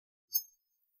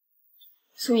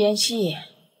苏妍希，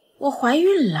我怀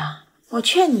孕了，我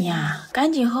劝你啊，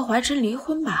赶紧和怀琛离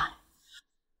婚吧。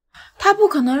他不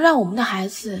可能让我们的孩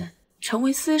子成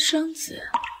为私生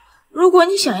子。如果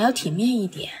你想要体面一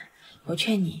点，我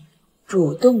劝你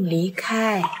主动离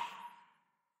开。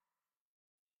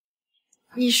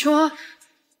你说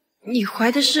你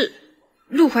怀的是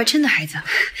陆怀琛的孩子？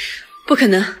不可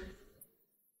能！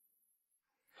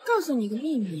告诉你个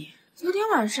秘密，昨天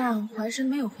晚上怀琛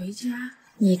没有回家，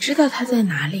你知道他在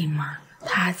哪里吗？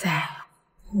他在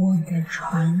我的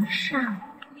床上。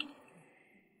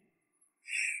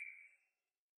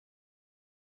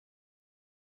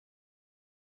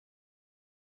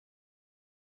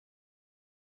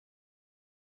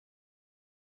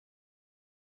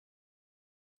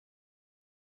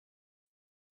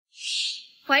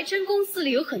怀琛公司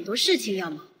里有很多事情要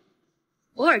忙，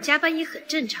偶尔加班也很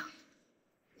正常。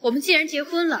我们既然结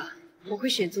婚了，我会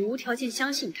选择无条件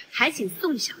相信他。还请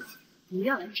宋小姐不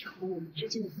要来挑拨我们之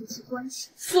间的夫妻关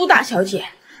系。苏大小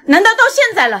姐，难道到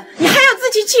现在了，你还要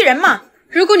自欺欺人吗？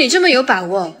如果你这么有把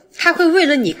握，他会为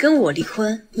了你跟我离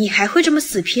婚，你还会这么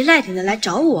死皮赖脸的来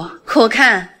找我？可我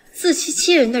看自欺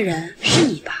欺人的人是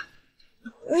你吧？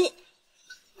你。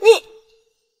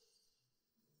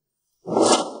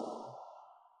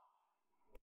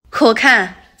可我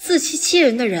看自欺欺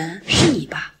人的人是你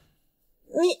吧？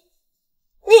你，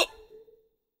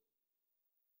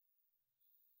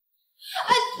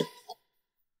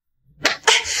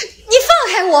你放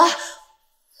开我！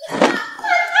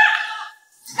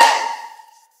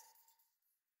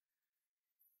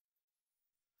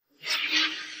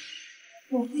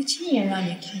我会亲眼让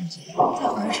你看见，在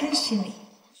怀琛心里，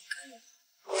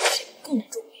谁更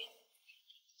重要。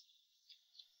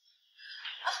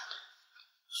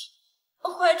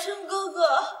怀琛哥哥，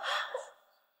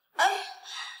哎。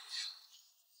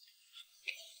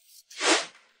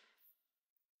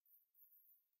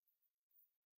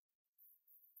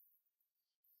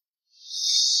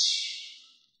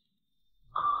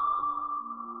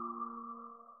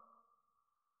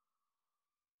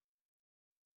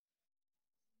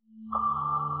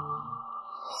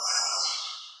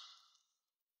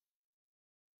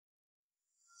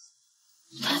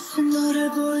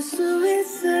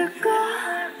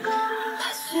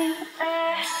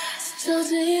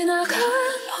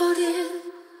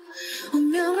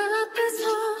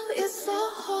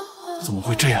怎么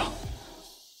会这样？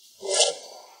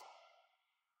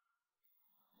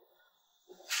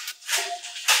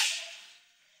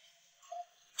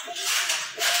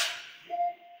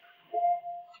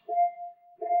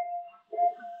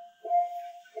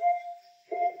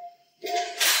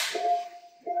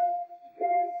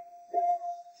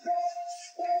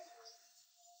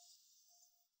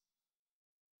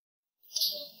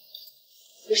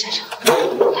陆先生，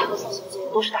他和宋小姐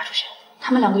都是大出血，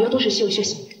他们2个月都是稀有血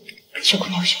型，血库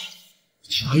没有血液。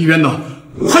查医院呢？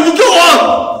快去救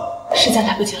我！实在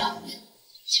来不及了，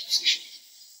请随时。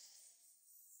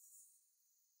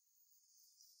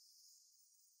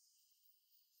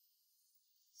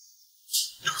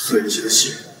救苏妍希的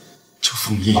血，救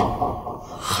宋一，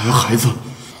还有孩子。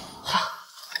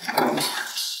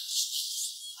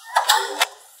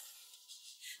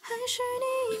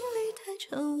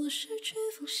我失去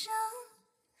方向，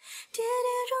跌跌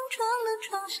撞撞地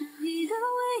撞向你的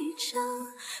围墙，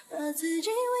把自己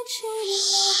围起了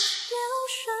疗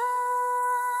伤。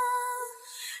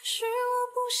是我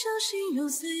不小心揉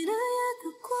碎了夜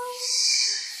的光，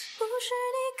不是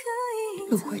你可以。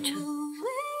陆怀琛，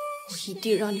我一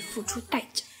定让你付出代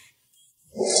价。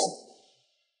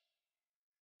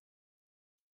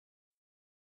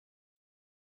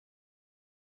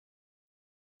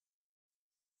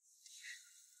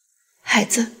孩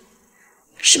子，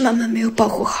是妈妈没有保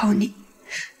护好你，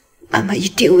妈妈一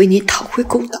定为你讨回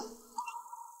公道。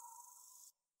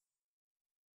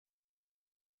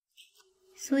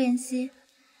苏妍希，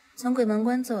从鬼门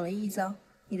关走了一遭，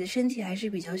你的身体还是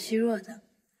比较虚弱的，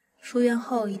出院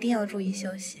后一定要注意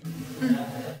休息。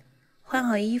换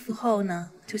好衣服后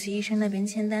呢，就去医生那边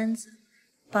签单子，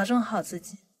保重好自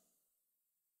己。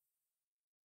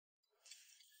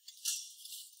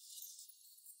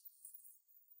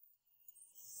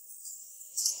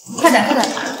快点，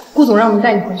顾总让我们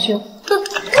带你回去。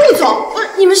顾总，不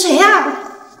是你们谁呀？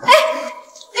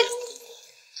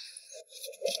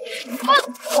放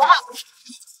我！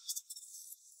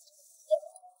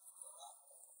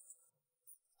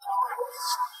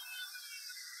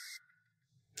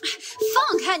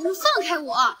放开！你们放开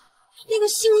我！那个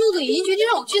姓陆的已经决定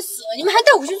让我去死了，你们还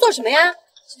带我去做什么呀？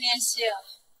苏妍希，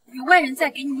有外人在，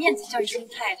给你面子叫一声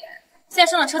太太。现在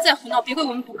上了车再胡闹，别怪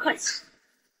我们不客气。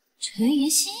陈妍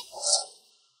希，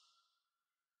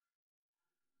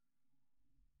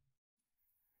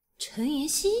陈妍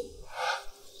希。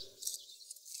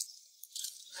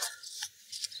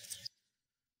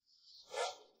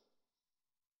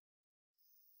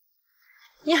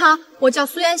你好，我叫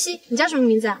苏妍希，你叫什么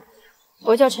名字啊？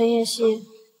我叫陈妍希，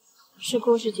是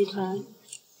顾氏集团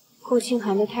顾清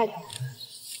寒的太太。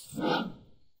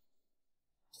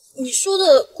你说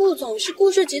的顾总是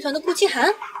顾氏集团的顾清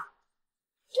寒？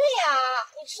对呀，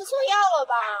你吃错药了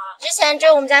吧？之前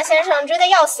追我们家先生追的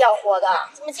要死要活的，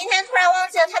怎么今天突然忘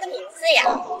记了他的名字呀？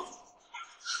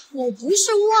我不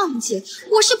是忘记，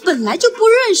我是本来就不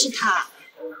认识他。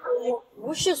我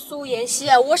不是苏妍希，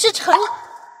我是陈。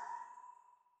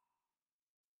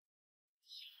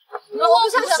我不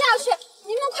想下去，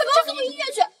你们快帮我送医院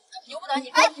去！由不得你。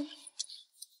哎，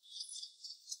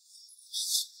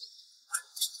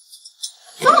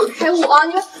放开我！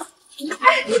你们，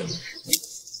哎，你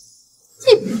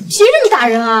凭什么打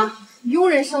人啊？佣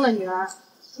人生了女儿，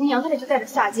从娘胎里就带着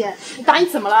下贱，我打你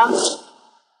怎么了？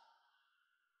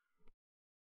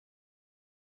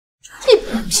你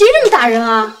凭什么打人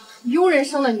啊？佣人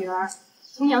生了女儿，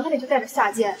从娘胎里就带着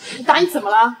下贱，我打你怎么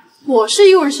了？我是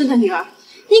佣人生的女儿。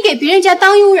你给别人家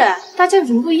当佣人，大家有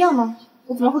什么不一样吗？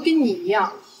我怎么会跟你一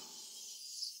样？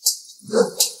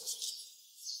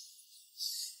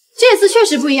这次确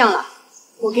实不一样了，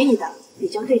我给你的比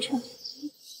较对称。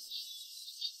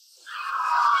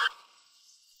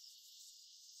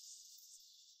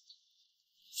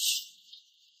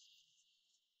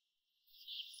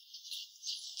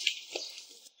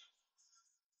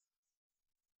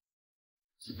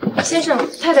先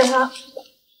生，太太她。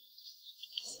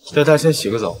带他先洗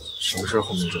个澡，什么事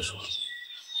后面再说。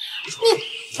你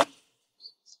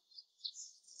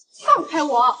放开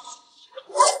我！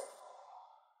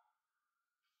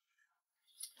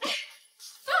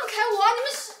放开我！你们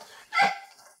是……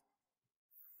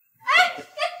哎，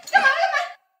干嘛？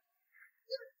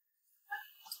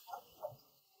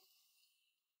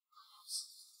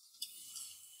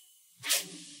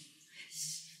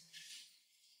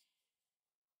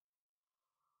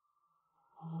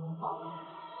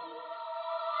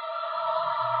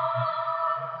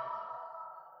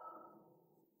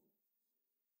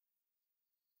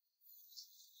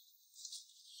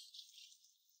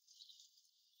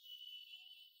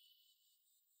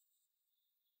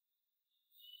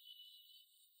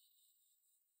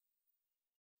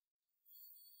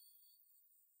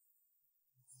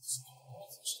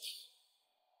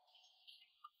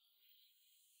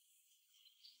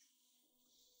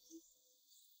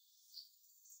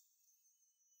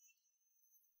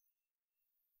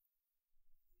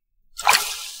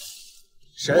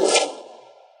谁？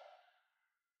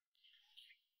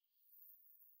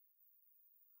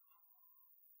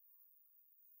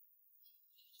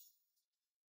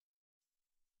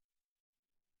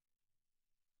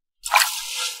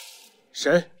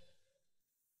谁？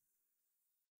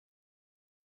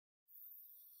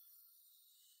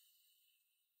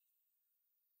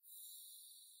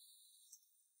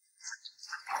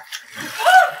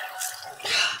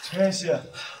陈妍希，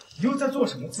你又在做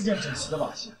什么自荐整齐的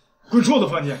把戏？滚出我的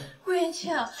饭店！顾言清，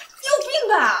你有病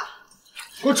吧？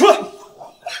给我出来！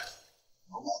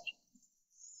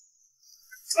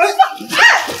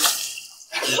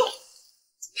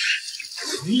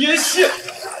陈妍希，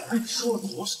我跟你说了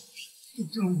多少遍，对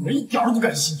这种女人一点都不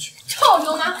感兴趣。臭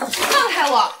流氓，放开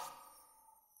我！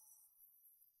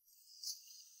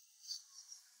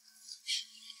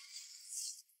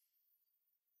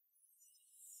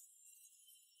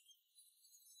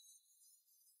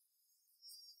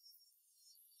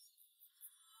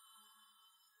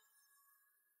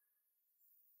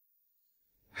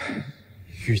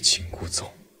欲擒故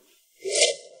纵。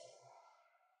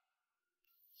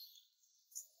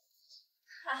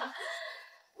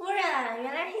夫人，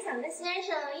原来是想跟先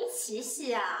生一起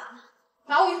洗啊！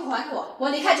把我衣服还给我，我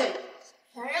离开这里。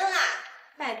全扔啦！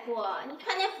拜托，你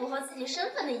穿点符合自己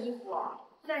身份的衣服。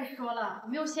再说了，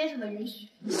没有先生的允许，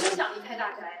不想离开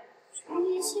大宅。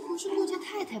陈妍希不是顾家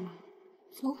太太吗？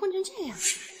怎么混成这样？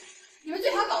你们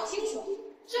最好搞清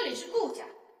楚，这里是顾家，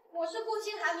我是顾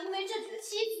清寒明媒正娶的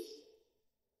妻子。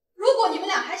如果你们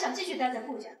俩还想继续待在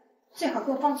顾家，最好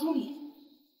给我放聪明。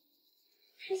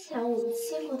之前我们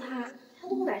欺负他，他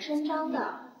都不敢声张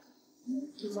的，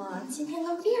怎么今天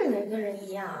跟变了一个人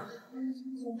一样？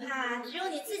恐怕只有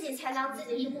你自己才当自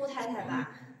己是顾太太吧？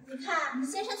你看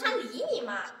先生他理你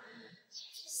吗？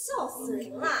笑死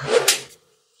人了！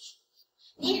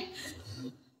你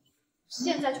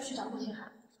现在就去找顾清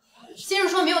寒。先生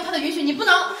说没有他的允许，你不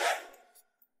能。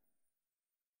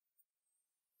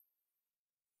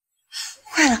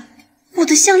坏了，我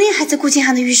的项链还在顾清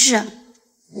寒的浴室。 ，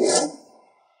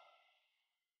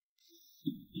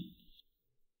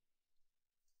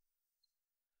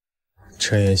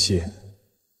陈妍希，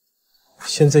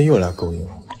现在又来勾引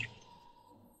我。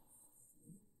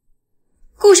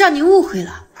顾少，您误会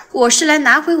了，我是来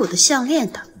拿回我的项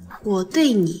链的，我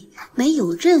对你没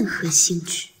有任何兴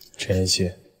趣。陈妍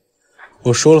希，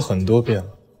我说了很多遍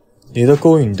了，你的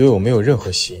勾引对我没有任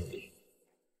何吸引力。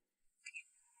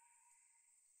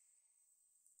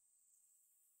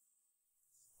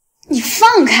你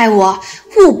放开我！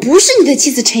我不是你的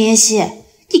妻子陈妍希，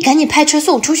你赶紧派车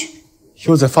送我出去。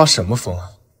又在发什么疯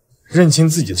啊？认清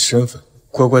自己的身份，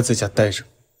乖乖在家待着。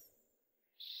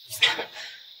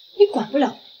你管不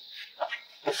了。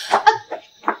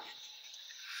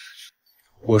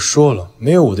我说了，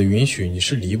没有我的允许，你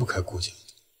是离不开顾家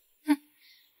的。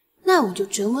那我就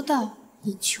折磨到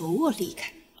你求我离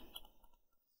开。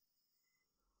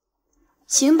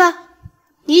行吧，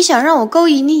你想让我勾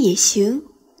引你也行，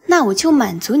那我就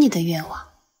满足你的愿望。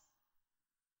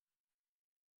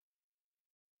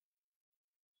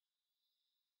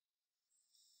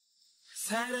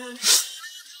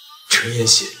陈妍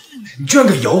希，你居然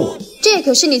敢咬我！这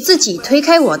可是你自己推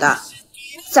开我的。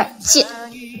再见。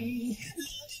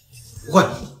不会。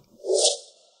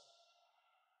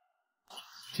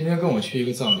今天跟我去一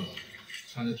个葬礼，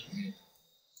穿的挺美。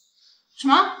什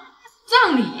么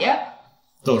葬礼？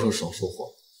到时候少说话。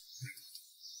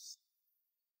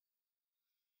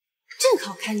正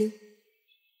好开溜。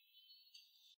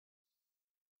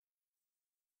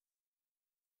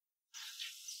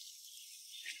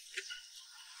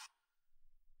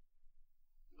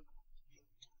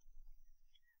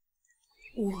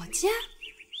我家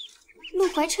陆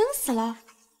怀琛死了。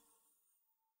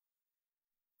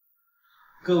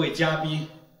各位嘉宾，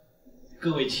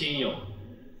各位亲友，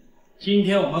今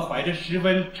天我们怀着十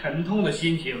分沉痛的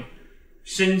心情，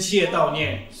深切悼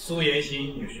念苏妍希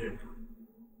女士，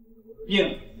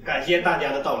并感谢大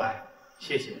家的到来，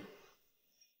谢谢。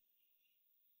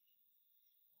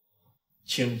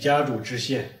请家主致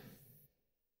谢。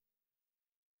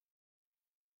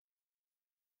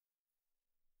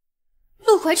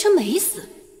陆怀琛没死，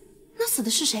那死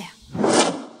的是谁啊？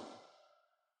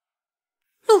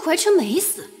陆怀琛没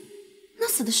死，那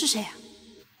死的是谁啊？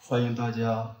欢迎大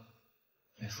家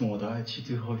来送我的爱妻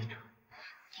最后一程。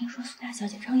听说苏大小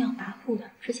姐张扬跋扈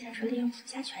的，之前是利用苏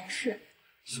家权势。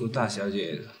苏大小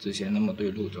姐之前那么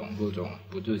对陆总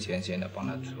不计前嫌的帮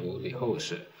他处理后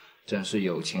事，真是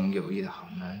有情有义的好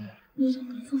男人。陆总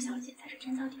跟宋小姐才是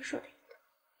天造地设的一对。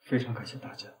非常感谢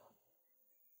大家。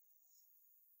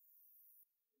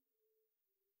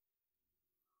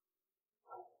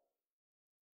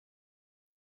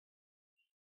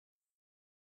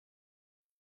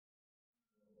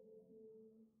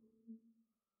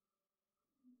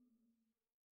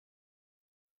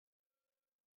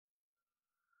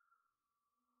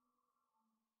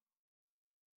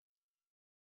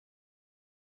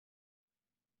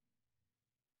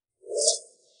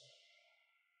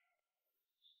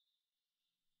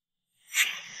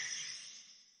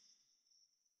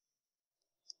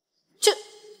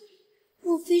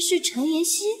莫非是陈妍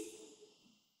希？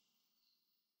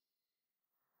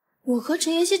我和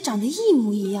陈妍希长得一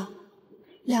模一样，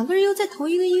两个人又在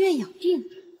同一个医院养病，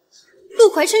陆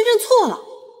怀琛认错了。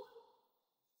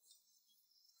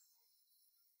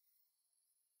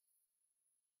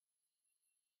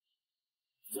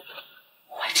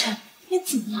怀琛，你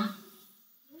怎么了？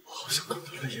我好像看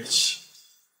到了妍希。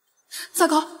糟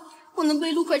糕，我能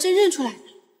被陆怀琛认出来。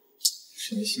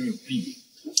陈妍希，你有病！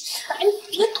哎，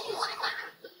你别动我嘛！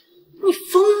你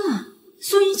疯了！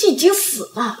苏一季已经死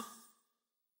了。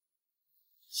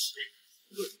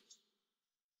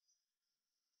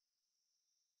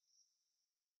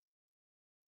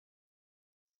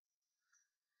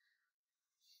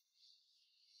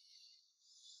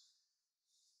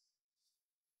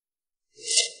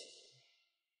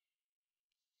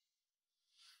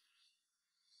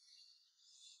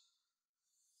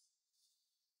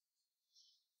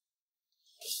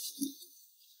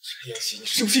陈妍希，你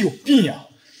是不是有病呀？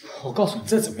我告诉你，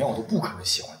再怎么样我都不可能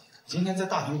喜欢你的。今天在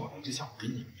大庭广众之下，我给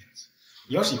你个面子。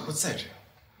你要是以后再这样，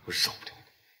我饶不了你。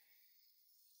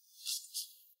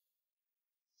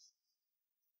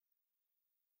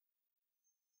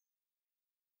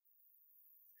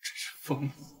真是疯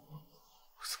了！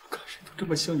我怎么看谁都这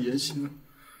么像妍希呢？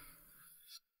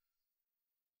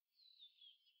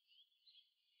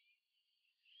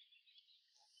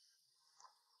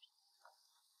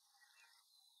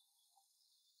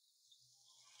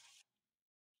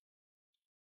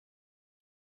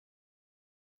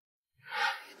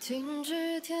停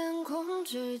止天空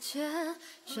之间，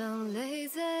让泪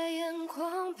在眼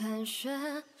眶盘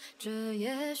旋，这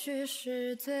也许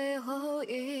是最后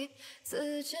一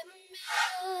次见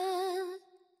面。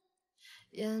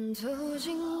沿途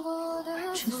经过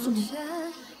的真送你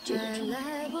这个真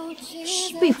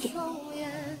10倍火。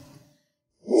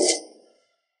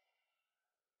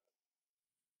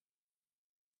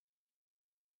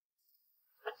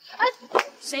哎，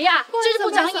谁呀？这是部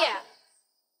长也。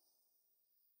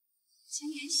陈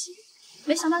妍希，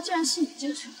没想到竟然是你这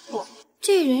个蠢货。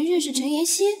这人认识陈妍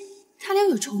希，他俩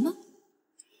有仇吗？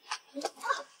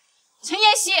陈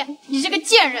妍希，你这个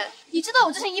贱人！你知道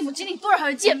我这身衣服经历多少条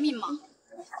的贱命吗？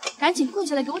赶紧跪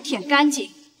下来给我舔干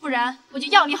净，不然我就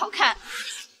要你好看！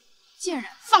贱人，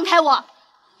放开我！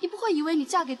你不会以为你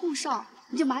嫁给顾少，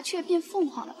你就麻雀变凤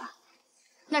凰了吧？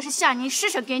那是夏宁施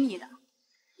舍给你的，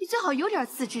你最好有点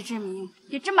自知之明，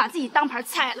别真把自己当盘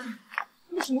菜了。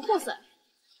你什么货色？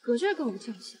搁这儿跟我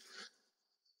叫嚣？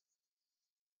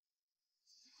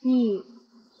你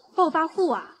暴发户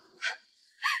啊？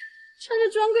穿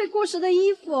着专柜过时的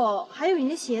衣服，还有你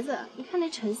的鞋子，你看那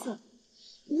成色，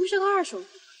无非是个二手货。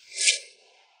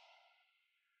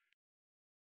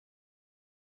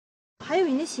还有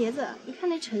你的鞋子，你看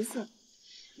那成色，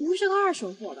无非是个二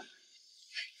手货吧？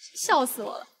笑死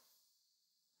我了！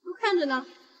都看着呢。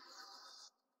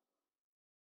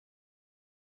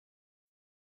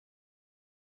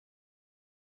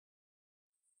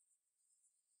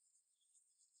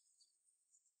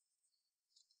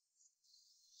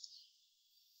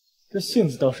这性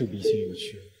子倒是理性有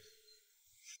趣。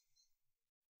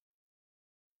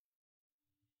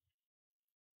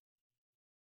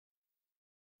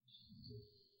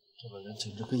这个人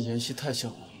简直跟妍希太像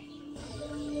了。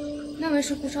那位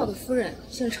是顾少的夫人，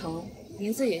姓程，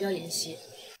名字也叫妍希。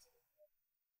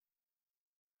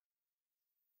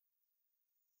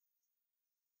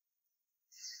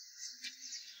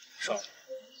少，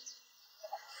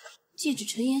借着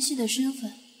陈妍希的身份，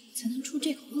才能出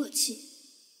这口恶气。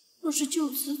若是就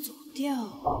此走掉，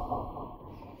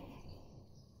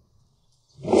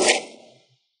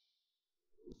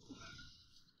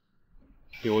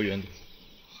离我远点。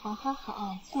好好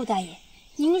好，顾大爷，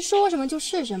您说什么就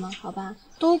是什么，好吧？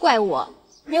都怪我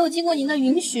没有经过您的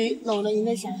允许，搂了您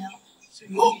的想要。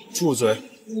住嘴！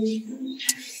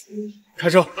开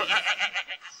车！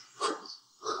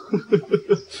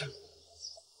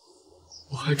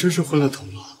我还真是昏了头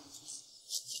了。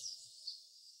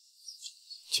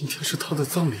今天是他的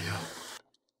葬礼啊！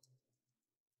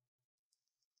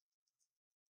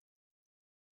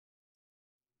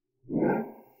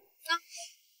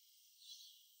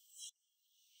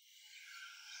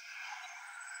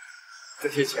这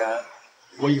些钱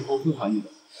我以后会还你的。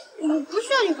我不需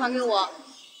要你还给我，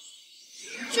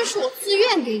这是我自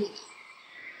愿给你的，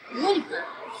不用你还，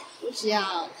我只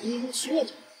要你以后娶我就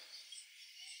好。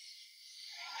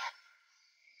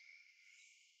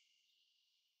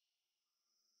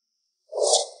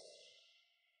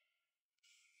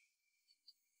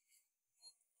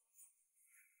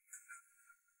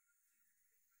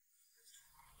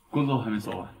工作还没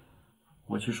做完，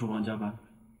我去书房加班，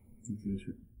你自己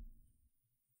去。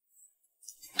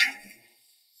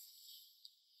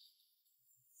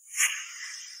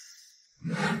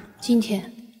今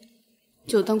天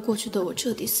就当过去的我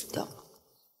彻底死掉了。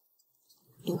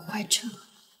陆怀辰，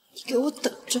你给我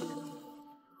等着！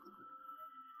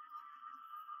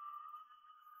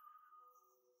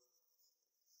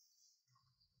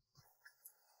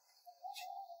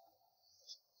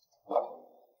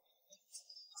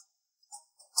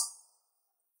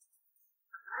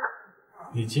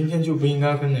你今天就不应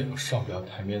该跟那个上不了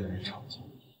台面的人吵架，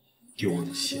丢我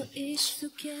的线。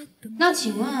那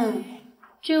请问，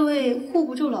这位护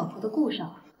不住老婆的顾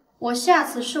少，我下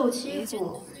次受欺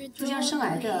负就将生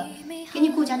来的给你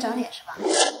顾家长脸是吧？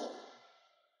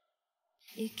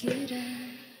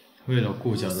为了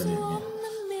顾家的脸面，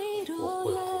我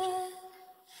会活着。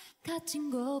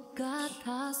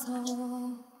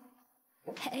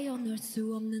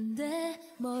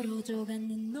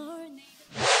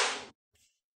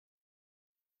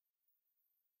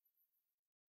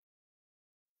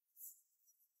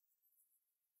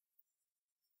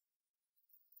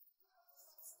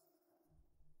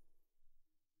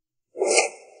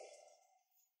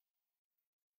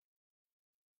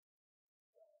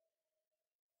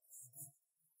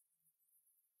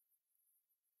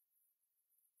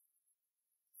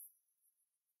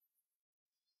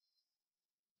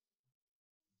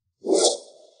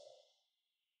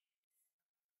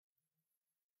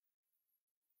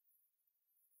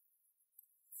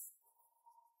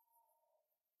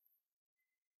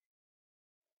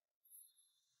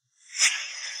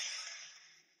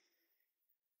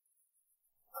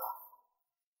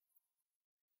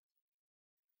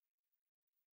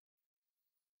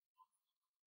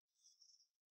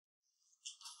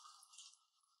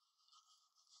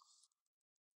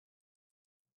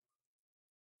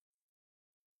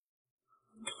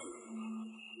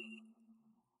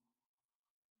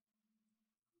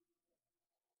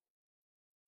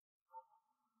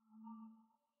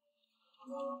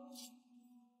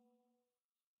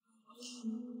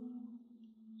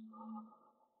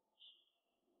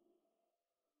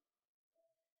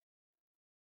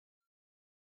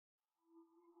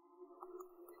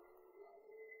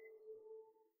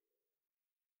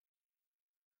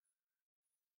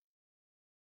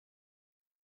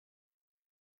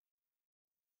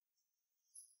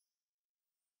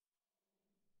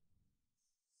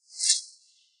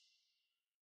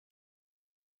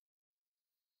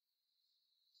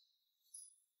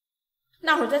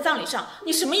那会儿在葬礼上，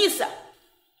你什么意思？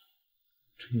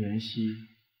陈妍希，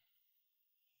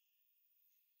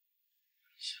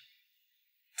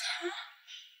他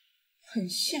很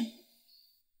像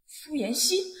傅妍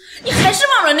希，你还是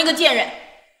忘了那个贱人。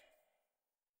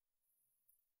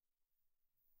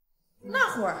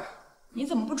那会儿你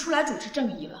怎么不出来主持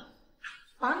正义了？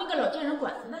把那个老贱人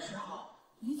管着的时候，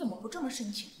你怎么不这么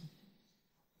深情？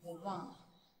我忘了，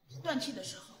断气的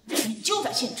时候你就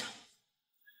在现场。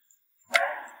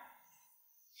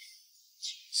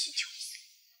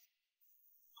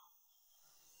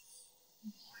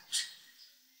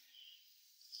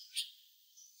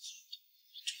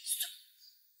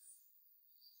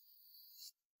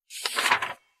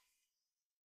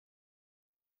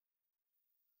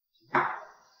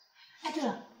 哎，对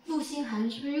了，陆星寒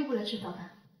是不是又过来吃早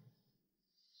饭？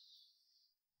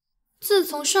自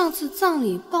从上次葬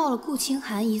礼抱了顾清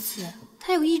寒一次，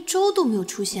他有1周都没有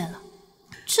出现了。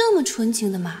这么纯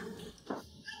情的马，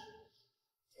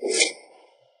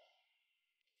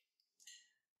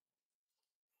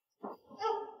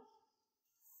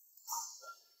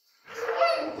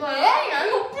喂，人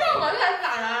有病啊！这还是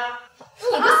咋的？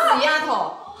你个死丫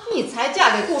头，你才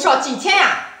嫁给顾少几天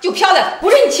呀，就飘的不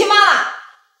是你亲妈了？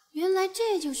原来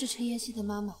这就是陈妍希的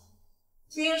妈妈。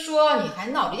听说你还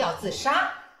闹着要自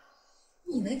杀，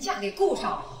你能嫁给顾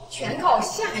少，全靠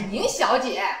夏宁小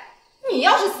姐。你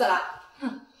要是死了，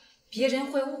哼，别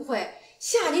人会误会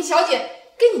夏宁小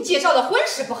姐给你介绍的婚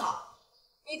事不好。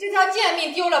你这条贱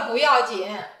命丢了不要紧，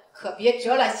可别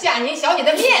折了夏宁小姐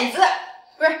的面子。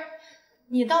不是，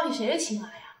你到底谁的亲妈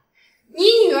呀？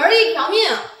你女儿的一条命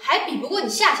还比不过你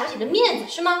夏小姐的面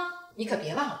子是吗？你可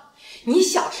别忘了，你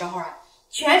小时候啊，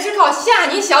全是靠夏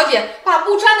宁小姐把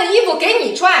不穿的衣服给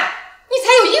你穿，你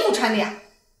才有衣服穿的呀。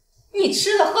你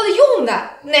吃的喝的用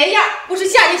的哪样不是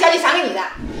夏宁小姐赏给你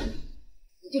的？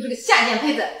你就是个下贱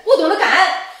胚子，不懂得感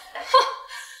恩。哼，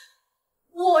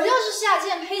我要是下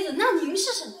贱胚子，那您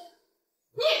是什么呀？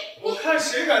我看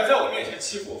谁敢在我面前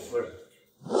欺负我夫人。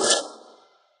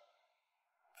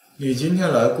你今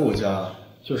天来顾家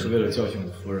就是为了教训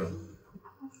我夫人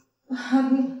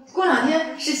吗？过2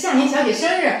天是夏宁小姐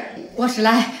生日，我是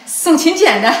来送请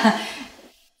柬的。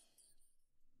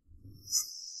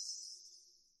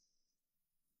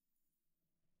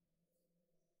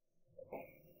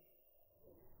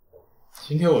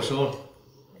请帖我收了，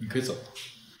你可以走了。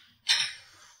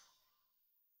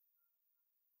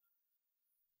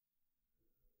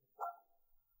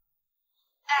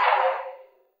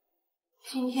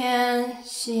今天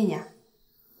谢谢你啊。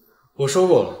我说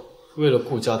过了，为了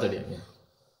顾家的脸面，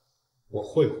我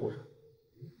会护着。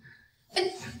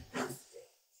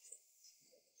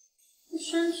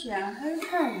身体啊还是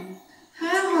太冷，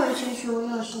还好以前学过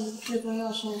药生，至尊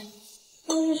药生，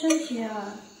但是身体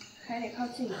啊还得靠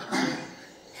自己调理。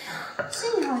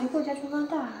幸好离顾家厨房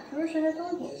大，不是谁来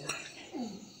都点。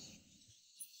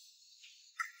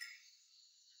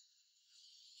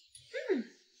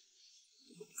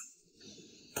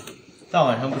大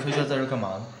晚上不睡觉在这干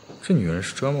嘛呢？这女人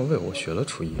是专门为我学了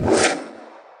厨艺。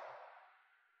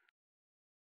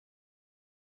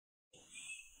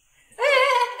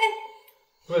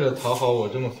为了讨好我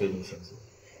这么费尽心思，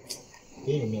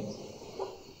给你个面子。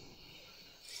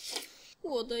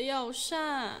我的药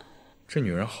膳。这女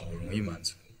人好容易满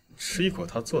足，吃一口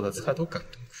她做的菜都感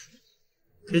动出，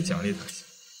可以奖励她一下。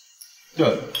对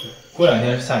了，过2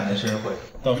天是夏年的生日会，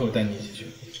到时候我带你一起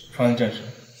去，穿上正式。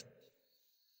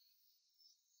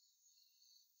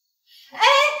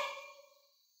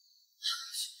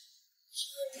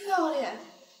真漂亮。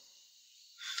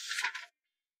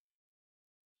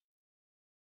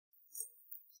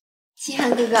西汉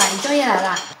哥哥，你终于来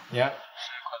了。你啊，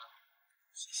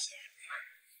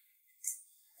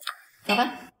走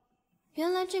吧。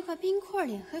原来这块冰块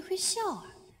脸还会笑啊！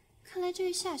看来这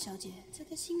位夏小姐在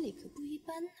他心里可不一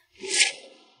般呢。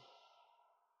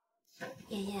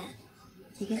妍妍，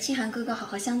你跟清寒哥哥好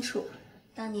好相处。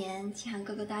当年清寒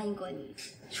哥哥答应过你，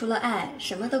除了爱，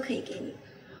什么都可以给你。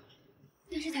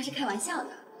但是他是开玩笑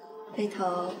的，回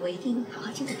头我一定好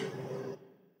好记住他。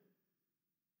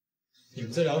你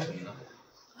们在聊什么呢？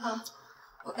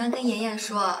我刚跟妍妍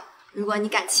说，如果你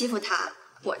敢欺负他，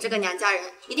我这个娘家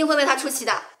人一定会为他出气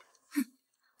的。哼，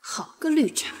好个绿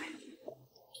茶呀！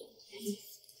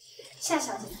夏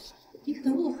小姐，你可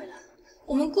能误会了，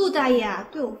我们顾大爷啊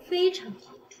对我非常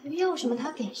好，我要什么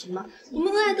他给什么，我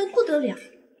们恩爱都不得了。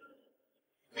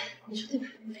你说对吧？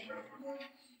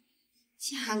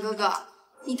清寒哥哥，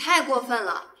你太过分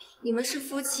了！你们是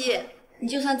夫妻，你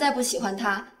就算再不喜欢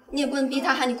他，你也不能逼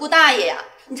他喊你顾大爷呀！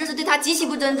你这是对他极其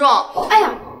不尊重。哎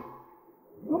呀，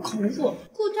我口误，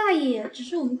顾大爷只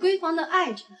是我们闺房的爱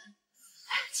人。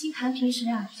清寒平时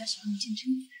啊比较喜欢我见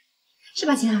真子，是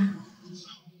吧，清寒？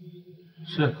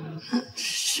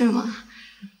是吗？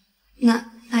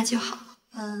那就好。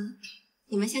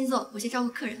你们先坐，我先招呼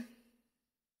客人。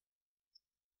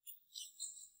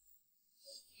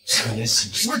这也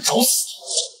行，是不是找死？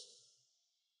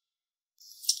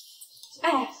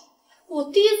哎，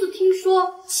我第一次听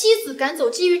说妻子赶走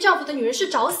觊觎丈夫的女人是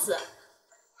找死，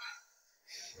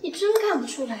你真看不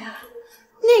出来啊？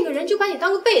那个人就把你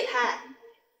当个备胎。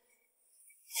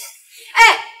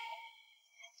哎，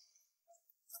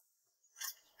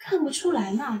看不出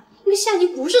来嘛，因为夏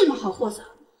宁不是什么好货色，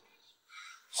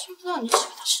真不知道你喜欢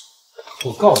的是。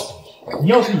我告诉你，你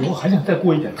要是以后还想再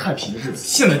过一点太平的日子，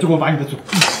现在就给我把你的嘴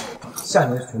闭上。夏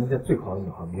宁是全世界最好的女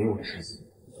孩，没有知己，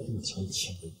她比你强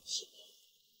1000倍以上。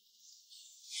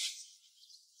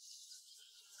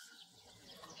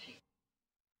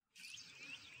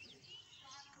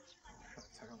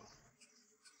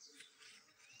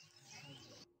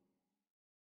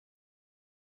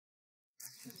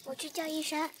我去叫医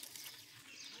生。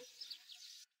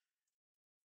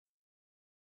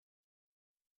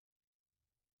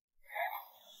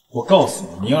我告诉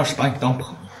你，你要是把你当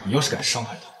朋友，你要是敢伤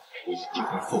害他，我一定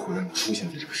会后悔让你出现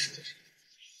在这个世界上。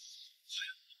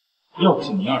要不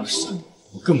是你样的善良，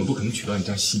我根本不可能娶到你这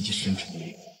样心机深沉的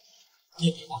女人。你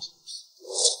也别忘记，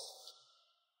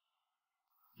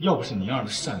要不是你样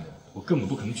的善良，我根本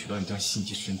不可能娶到你这样心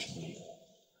机深沉的女人。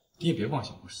你也别妄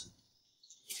想不是。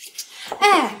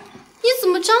哎，你怎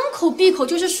么张口闭口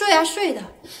就是睡啊睡的？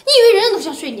你以为人人都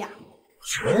想睡你啊？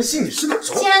全信你是个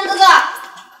轴。清安哥哥，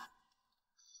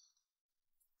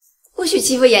不许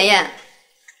欺负妍妍。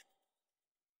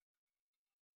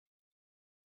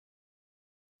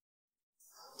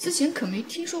之前可没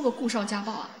听说过顾少家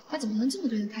暴啊，他怎么能这么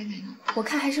对他太太呢？我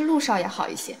看还是陆少爷好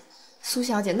一些。苏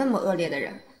小姐那么恶劣的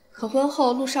人，可婚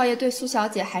后陆少爷对苏小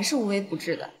姐还是无微不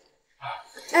至的。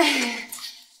哎，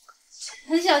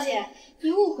陈小姐，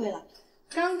你误会了，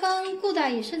刚刚顾大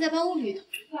爷是在帮我捋头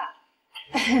发。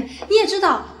你也知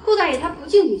道，顾大爷他不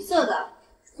近女色的，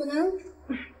可能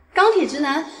钢铁直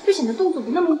男就显得动作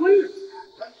不那么温柔。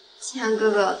清寒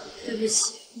哥哥，对不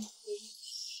起。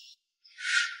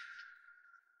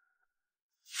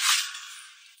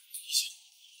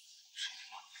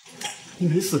你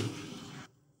没死。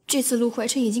这次陆怀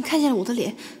琛已经看见了我的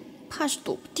脸，怕是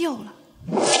躲不掉了。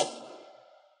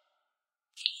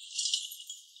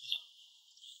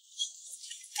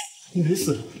你没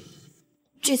死。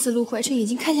这次陆怀琛已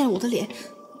经看见了我的脸，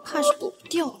怕是躲不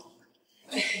掉了。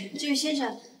这位先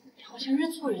生，你好像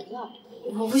认错人了，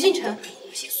我不姓陈，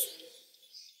我姓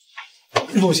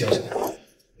苏。陆先生，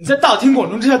你在大庭广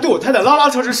众之下对我太太拉拉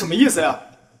扯扯，什么意思呀？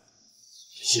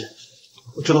林夕，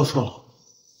我知道错了，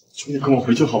求你跟我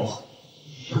回去好不好？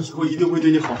我以后一定会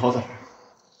对你好好的。陆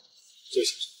先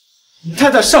生，你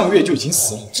太太上个月就已经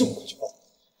死了，这么快就报？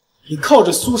你靠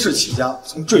着苏氏起家，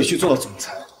从赘婿做到总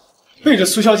裁，背着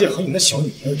苏小姐和你那小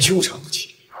女儿纠缠不清。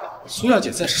苏小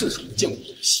姐在世的时候没见过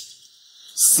你的戏，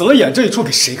死了演这一出给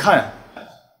谁看呀？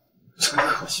真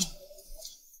可笑！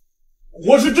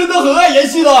我是真的很爱演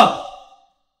戏的，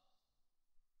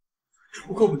只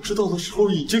不过我知道的时候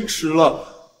已经迟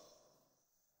了。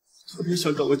特别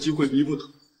想找个机会弥补他。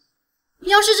你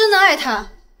要是真的爱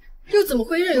他，又怎么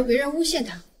会任由别人诬陷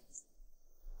他？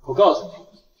我告诉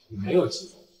你，你没有机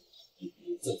会，你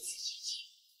别再自欺欺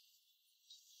人。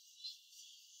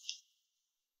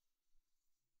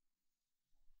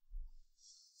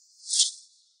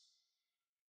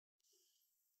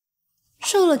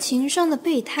受了情伤的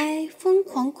备胎疯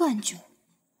狂灌酒，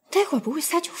待会儿不会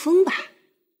撒酒疯吧？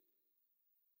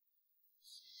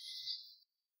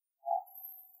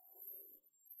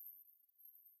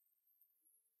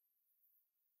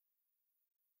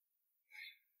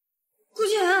顾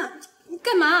清寒，你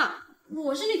干嘛？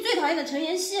我是你最讨厌的陈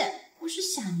妍希，我是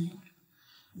夏宁，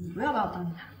你不要把我当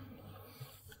成他。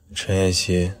陈妍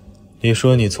希，你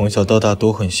说你从小到大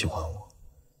都很喜欢我，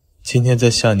今天在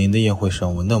夏宁的宴会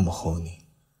上我那么吼你，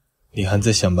你还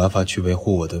在想办法去维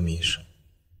护我的名声。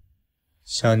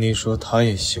夏宁说他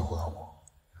也喜欢我，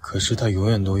可是他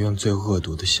永远都用最恶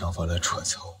毒的想法来揣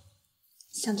测我。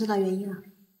想知道原因啊？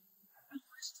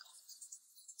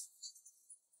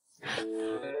那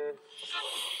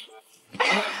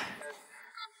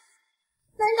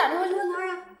你打电话去问他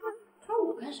呀，找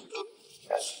我干什么？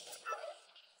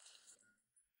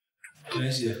陈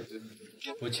妍希，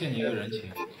我欠你一个人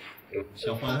情，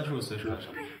想还的时候随时来找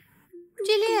我。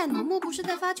这恋爱脑莫不是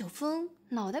在发酒疯，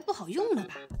脑袋不好用了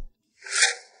吧？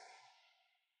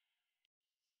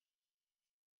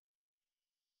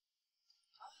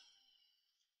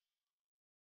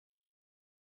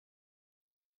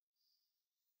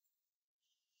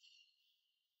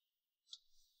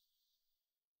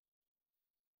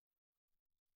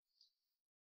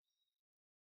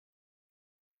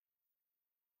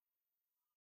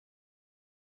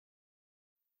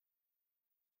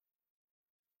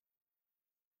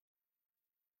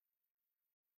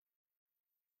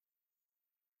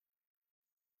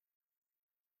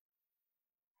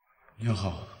您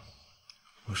好，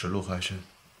我是陆怀生，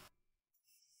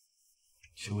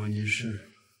请问您是？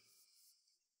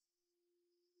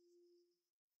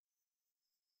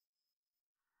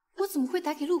我怎么会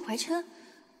打给陆怀琛？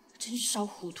真是烧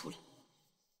糊涂了。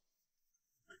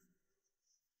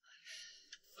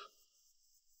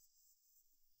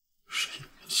是妍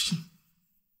希，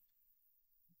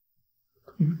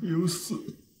他没有死。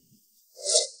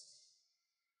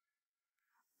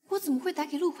我怎么会打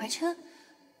给陆怀琛？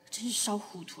真是烧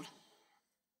糊涂了。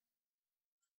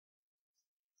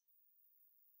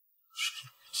是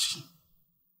妍希，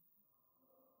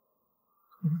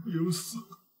他没有死。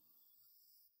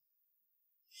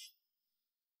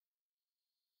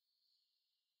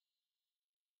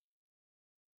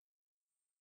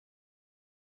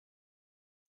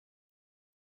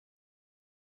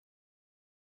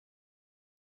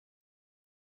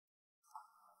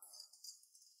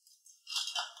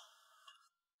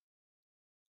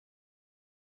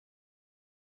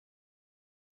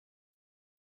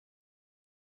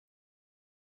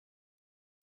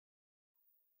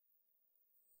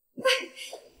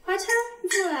怀琛，你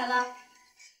怎么来了？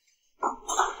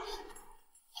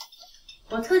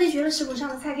我特地学了食谱上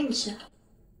的菜给你吃。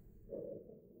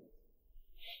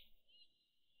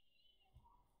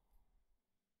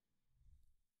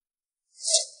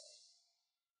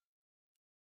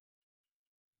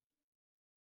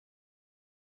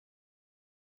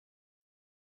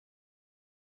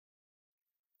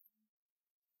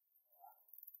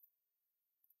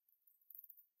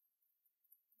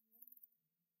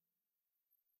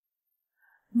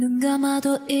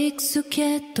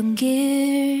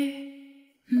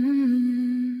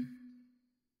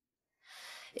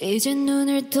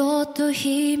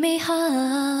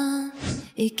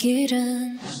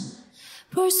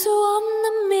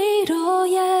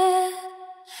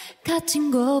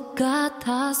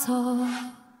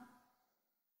같아서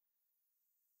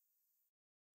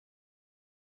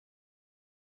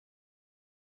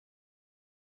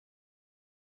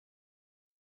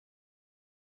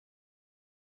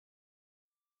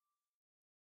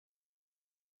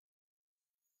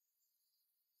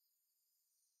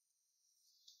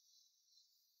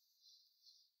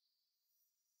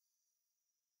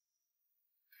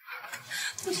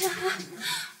不是啊，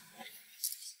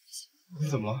你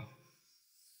怎么了？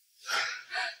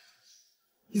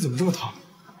你怎么这么疼？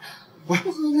喂，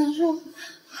我好难受。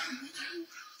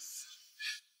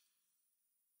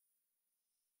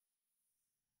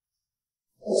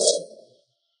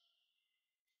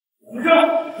女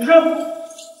生，女生，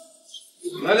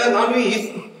来拿轮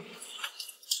椅。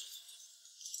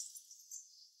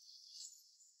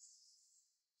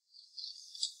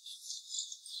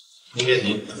您别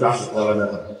急，家属在外面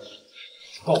等。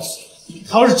告诉你，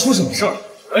他要是出什么事儿，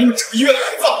让你们整个医院来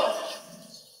葬。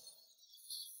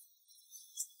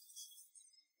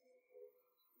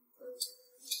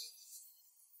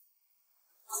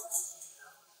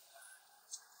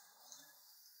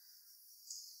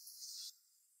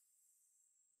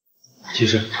其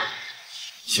实，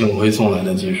幸亏送来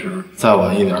的及时，再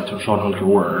晚一点就烧成植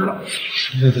物人了。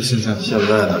现在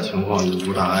的情况也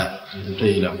无大碍，这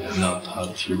一两年呢，他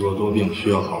体弱多病，需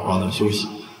要好好的休息，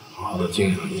好好的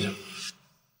静养一下。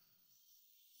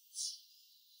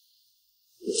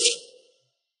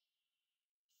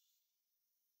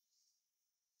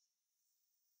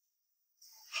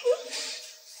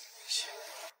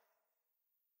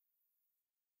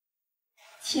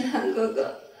秦寒哥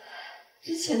哥，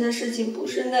之前的事情不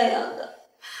是那样的，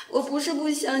我不是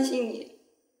不相信你，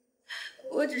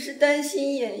我只是担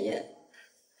心妍妍，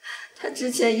她之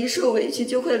前一受委屈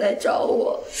就会来找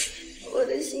我，我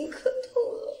的心可痛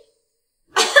了。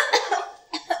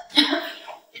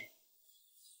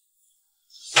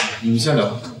你们先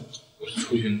聊，我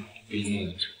出去拿给你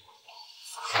弄的。车。 ，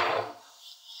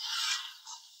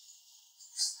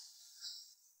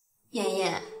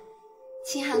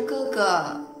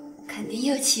哥肯定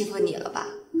又欺负你了吧？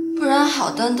不然好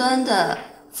端端的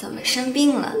怎么生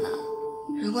病了呢？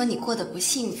如果你过得不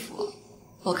幸福，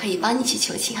我可以帮你去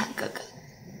求清寒哥哥，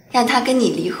让他跟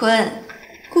你离婚。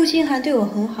顾清寒对我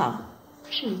很好，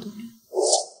是你多虑。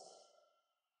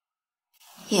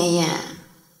妍妍，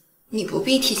你不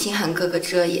必替清寒哥哥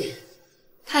遮掩，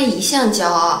他一向骄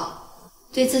傲，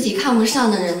对自己看不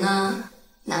上的人呢，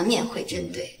难免会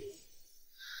针对。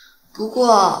不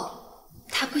过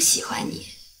他不喜欢你，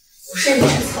不是你的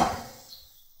错。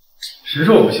谁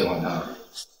说我不喜欢他？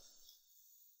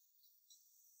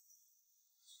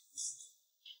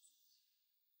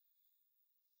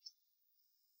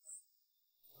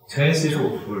陈妍希是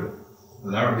我夫人，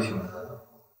我哪有不喜欢她的？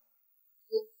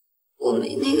我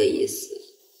没那个意思。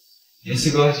妍希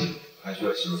刚醒，还需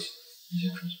要休息，你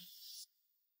先出去。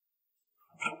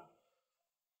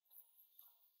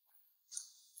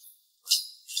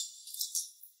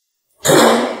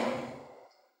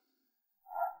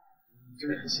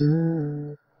妍希，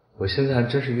我现在还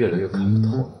真是越来越看不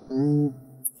透了。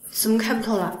怎么看不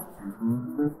透了？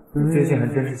你最近还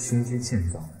真是心惊气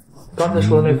躁。刚才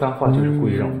说的那番话就是故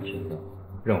意让我听的，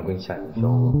让我跟夏言交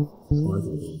往。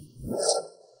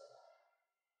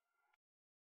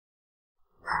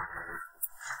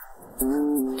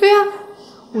对呀，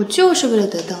我就是为了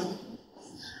得到你，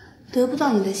得不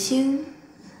到你的心，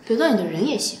得到你的人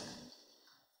也行。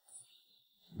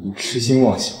你痴心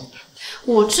妄想。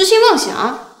我痴心妄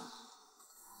想，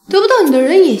得不到你的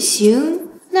人也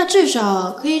行，那至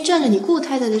少可以占着你顾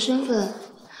太太的身份，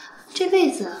这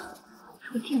辈子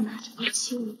我定拿着你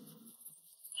亲你。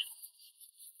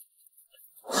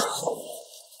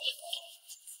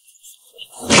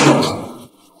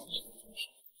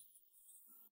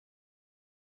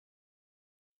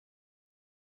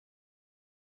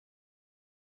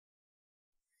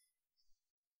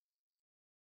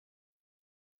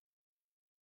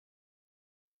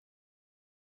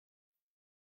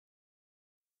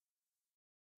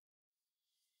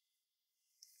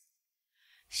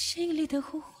心里的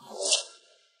呼唤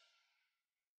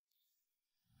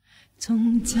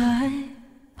总在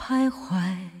徘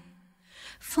徊，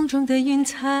风中的云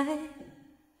彩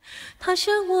它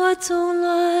向我走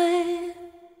来，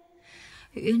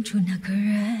远处那个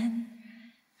人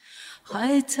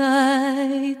还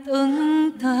在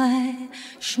等待，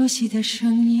熟悉的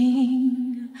声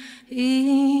音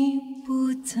已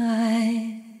不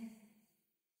在。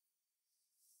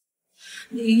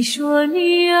你说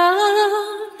你要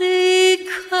离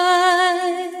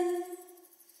开，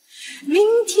明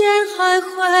天还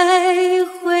会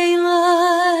回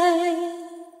来，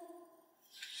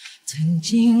曾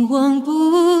经忘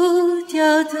不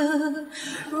掉的，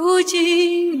如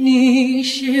今你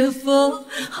是否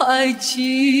还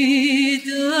记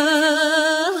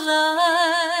得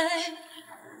来？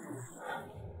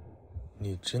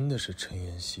你真的是陈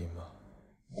妍希吗？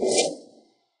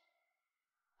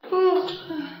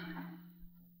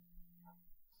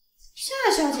夏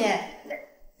小姐，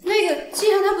那个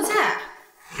清寒他不在。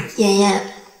妍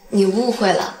妍，你误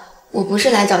会了，我不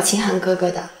是来找清寒哥哥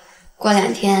的。过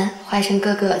2天，怀晨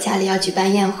哥哥家里要举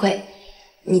办宴会，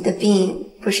你的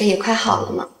病不是也快好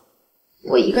了吗？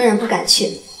我一个人不敢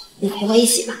去，你陪我一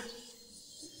起吧。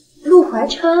陆怀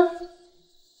琛，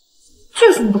这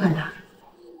有什么不敢的？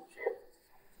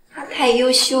他太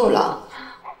优秀了，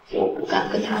我不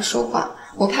敢跟他说话，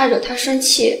我怕惹他生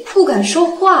气。不敢说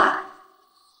话？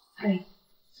哎，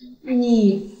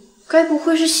你该不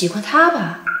会是喜欢他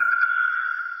吧？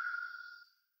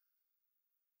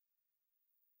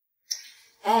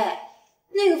哎，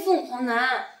那个凤凰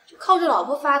男就靠着老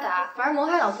婆发达，反而谋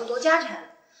害老婆夺家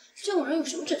产，这种人有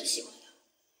什么值得喜欢的？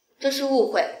这是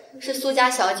误会，是苏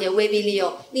家小姐威逼利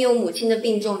用母亲的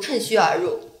病重趁虚而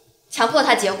入，强迫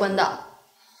她结婚的。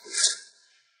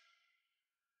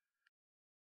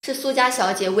是苏家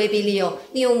小姐威逼利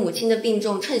用母亲的病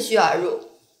重趁虚而入，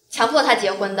强迫她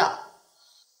结婚的。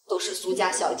都是苏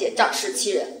家小姐仗势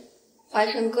欺人，怀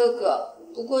晨哥哥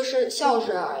不过是孝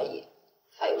顺而已，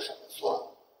他有什么错？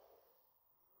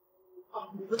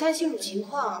哦，我不太清楚情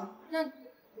况，那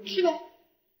你去呗。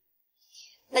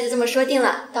那就这么说定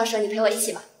了，到时候你陪我一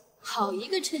起吧。好一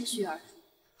个趁虚而入，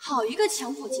好一个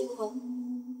强迫结婚。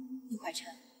陆怀琛，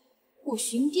我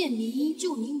寻电迷因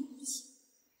救你母亲，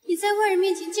你在外人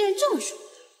面前竟然这么说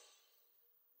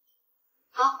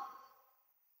他。好，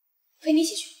陪你一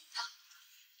起去。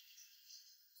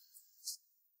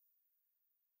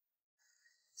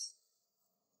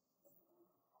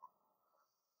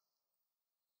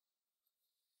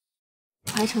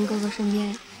怀晨哥哥身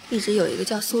边一直有一个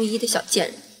叫苏一的小贱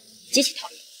人，极其讨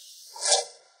厌。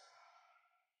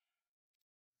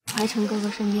怀晨哥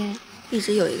哥身边一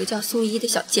直有一个叫苏依的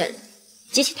小贱人，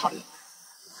极其讨厌。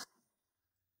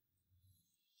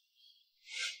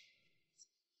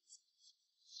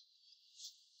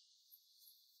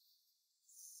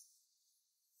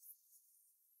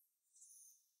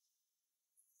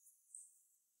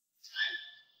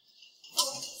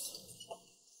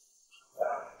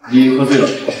你喝醉了，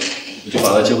我就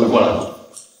把他接回过来了。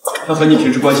他和你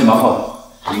平时关系蛮好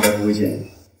的，应该不会介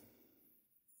意。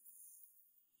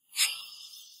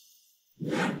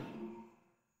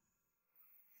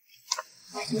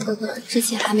怀成哥哥之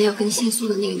前还没有跟姓苏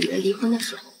的那个女人离婚的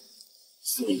时候，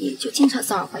苏依就经常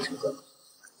骚扰怀成哥哥。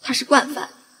他是惯犯，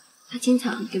他经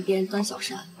常给别人端小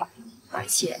三，而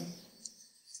且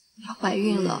她怀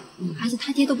孕了，孩子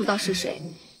他爹都不知道是谁，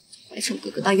怀成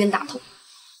哥哥当冤大头。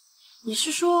你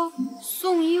是说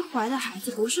宋一怀的孩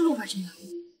子不是陆怀成的？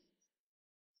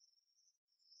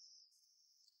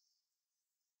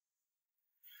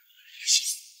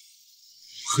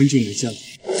很久没见了。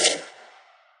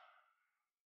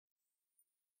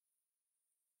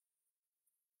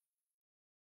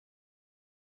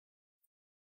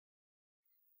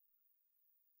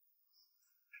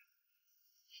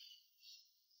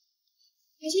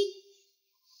开心。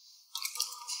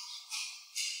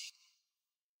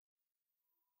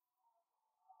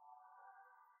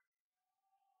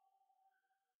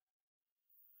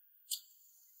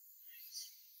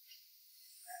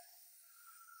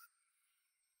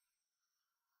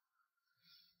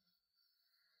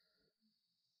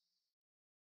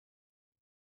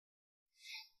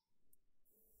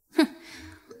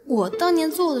我当年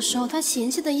做的时候，他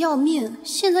嫌弃的要命，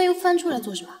现在又翻出来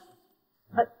做什么？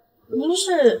您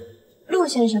是陆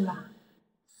先生吧？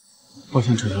抱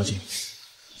歉，陈小姐，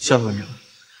吓到你了。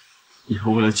以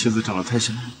后为了妻子长得太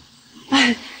像了。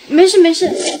哎，没事没事。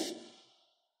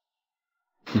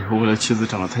以后为了妻子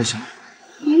长得太像了。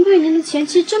您对您的前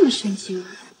妻这么深情，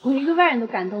我一个外人都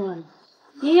感动了呢。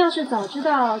您要是早知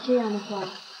道这样的话，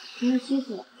您的妻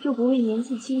子就不会年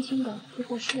纪轻轻的就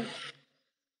过世了。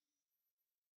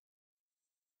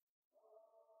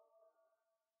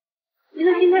您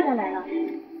的新太太来了，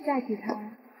嫁给他也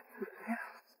不太好。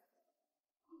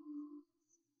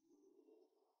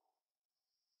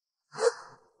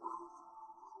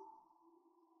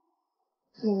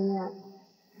妍妍，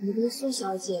你跟苏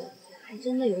小姐还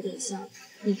真的有点像。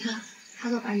你看，她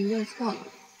都把你认错了。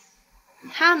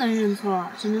他能认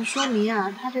错，只能说明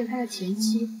啊，他对他的前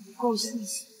妻不够细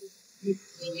心，也不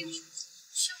一定是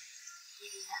孝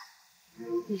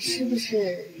顺。你是不是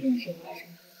认识怀成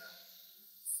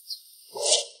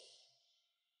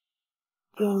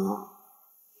哥哥？妍妍，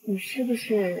你是不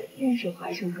是认识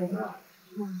怀成哥哥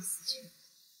忘了死去？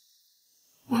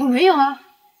我没有啊。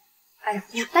哎呀，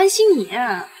我担心你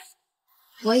啊。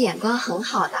我眼光很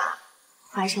好的，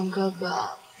怀成哥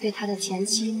哥对他的前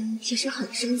妻其实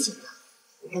很深情的，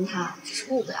你跟他只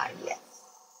是误会而已。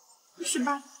是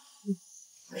吧？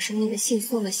可是那个姓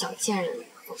宋的小贱人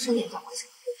总是黏到怀成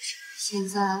哥哥身上，现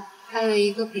在还有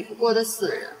一个比不过的死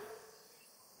人。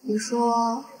你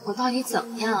说我到底怎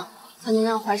么样才能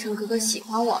让怀成哥哥喜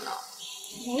欢我呢？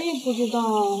我也不知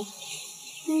道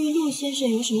对于陆先生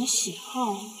有什么喜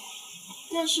好，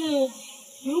但是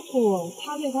如果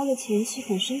他对他的前妻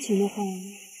很深情的话，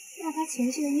那他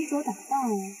前妻的衣着打扮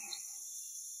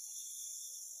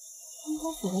应该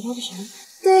符合他的审美。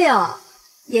对哦，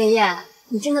妍妍，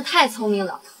你真的太聪明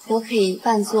了，我可以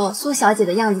扮作苏小姐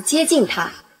的样子接近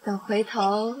他，等回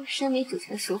头生米煮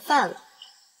成熟饭了，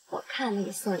我看那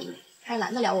个宋姨还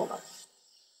拦得了我吗？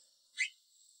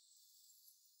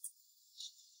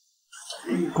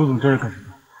顾总这是干什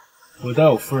么？我带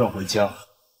我夫人回家。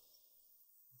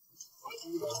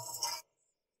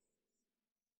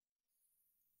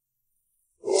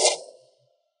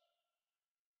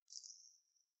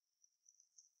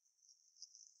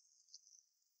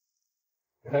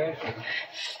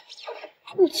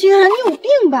陆清寒，你有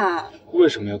病吧？为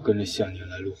什么要跟着夏宁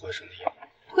来陆怀生的宴会？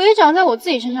腿长在我自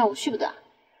己身上，我去不得，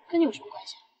跟你有什么关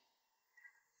系？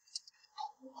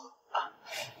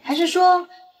还是说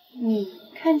你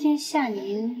看见夏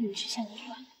宁，你去向他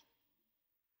说？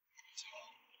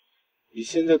你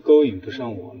现在勾引不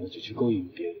上我了，就去勾引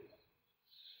别人，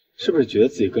是不是觉得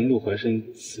自己跟陆怀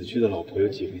生死去的老婆有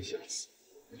几分相似，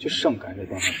就上赶着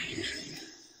当他的替身？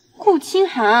顾清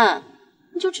寒，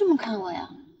你就这么看我呀？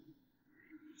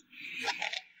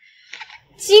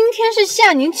今天是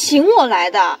夏宁请我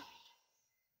来的，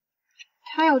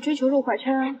他要追求陆怀琛，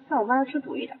让我帮他出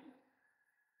主意的。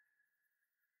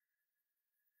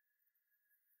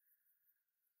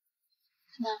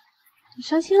怎么，你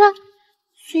伤心了？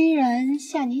虽然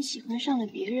夏宁喜欢上了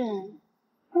别人，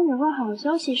但有个好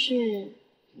消息是，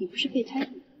你不是备胎。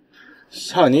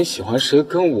夏宁喜欢谁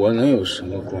跟我能有什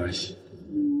么关系？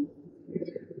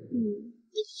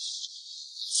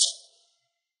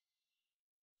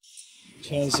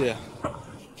陈妍希，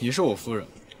你是我夫人，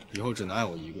以后只能爱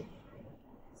我一个，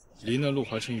离那陆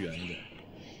怀琛远一点。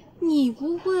你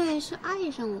不会是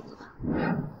爱上我了吧？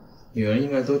女人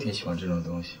应该都挺喜欢这种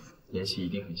东西，妍希一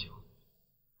定很喜欢。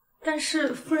但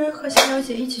是夫人和夏小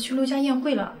姐一起去陆家宴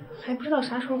会了，还不知道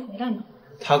啥时候回来呢。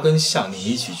她跟夏宁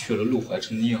一起去了陆怀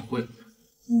琛的宴会。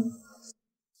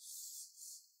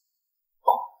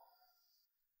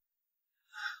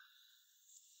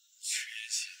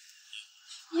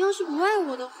你要是不爱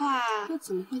我的话，又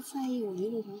怎么会在意我离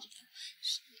陆怀琛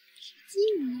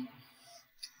近呢？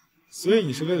所以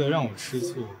你是为了让我吃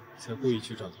醋，才故意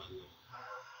去找他的？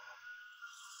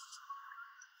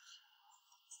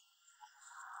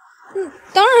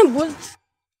当然不。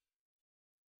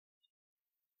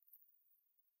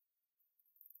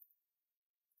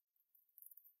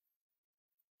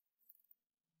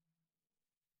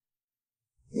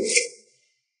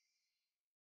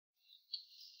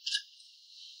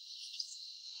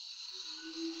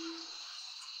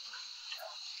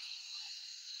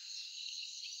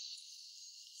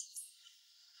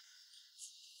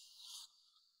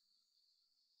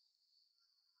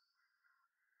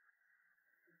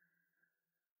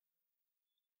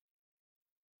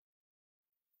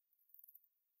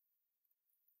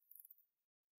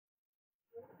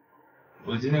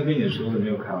我今天跟你说的没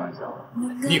有开玩笑，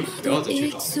你以后不要再去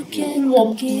找他。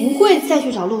我不会再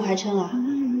去找陆怀琛了，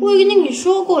我跟你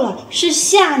说过了，是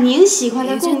夏宁喜欢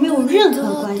他，跟我没有任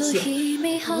何关系。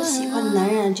我喜欢的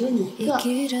男人只有你一个，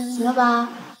行了吧？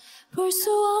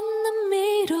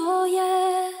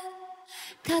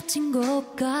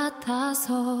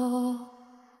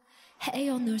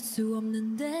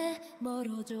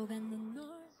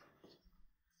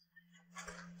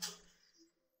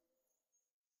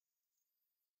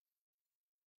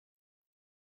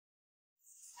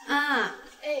 啊，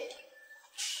哎，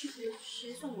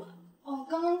谁送我的？哦，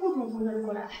刚刚顾总从那儿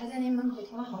过来，还在您门口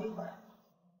停了好一会儿。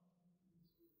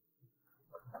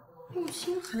陆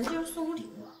清寒竟然送我礼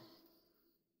物。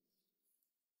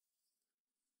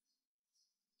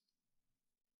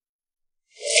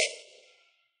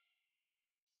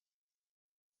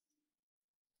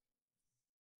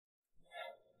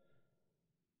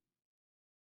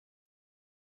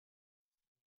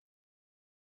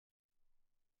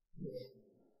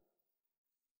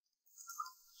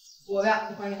我呀，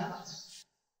你欢迎来吧。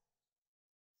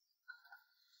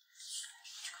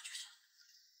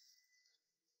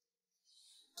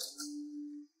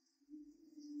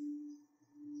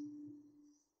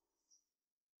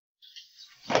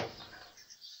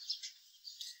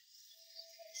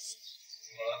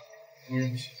不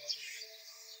认识。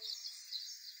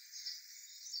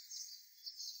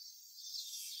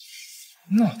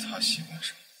那他喜欢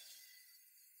什么？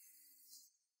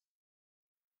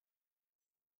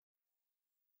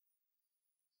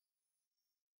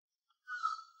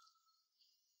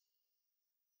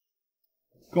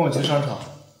 跟我去商场。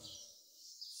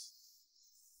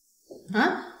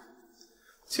啊？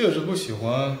戒指不喜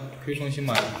欢可以重新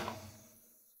买。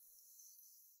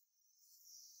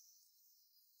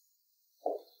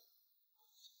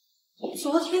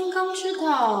昨天刚知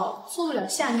道做不了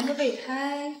夏宁的备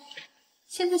胎，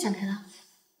现在想开了。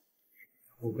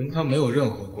我跟他没有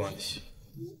任何关系。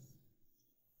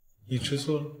你吃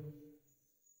醋了？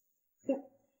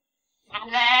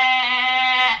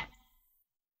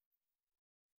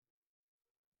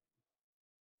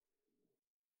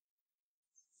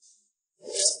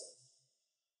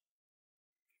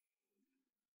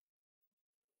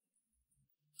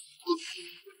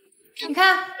你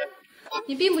看，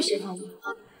你并不喜欢我，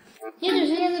你只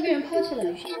是现在被人抛弃了，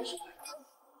你需要什么？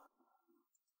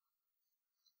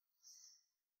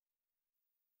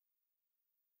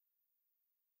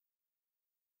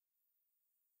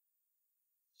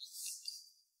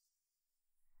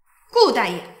顾大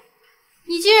爷，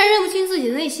你既然认不清自己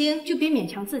的内心，就别勉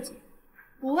强自己。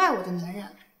不爱我的男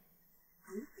人，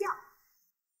不要。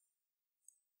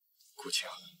顾清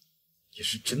寒，你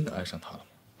是真的爱上他了吗？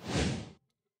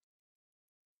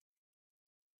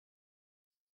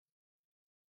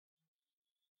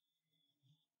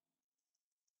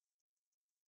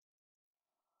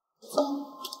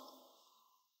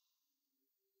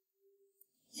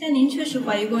 夏宁确实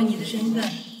怀疑过你的身份，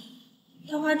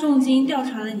他花重金调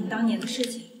查了你当年的事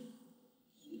情。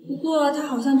不过他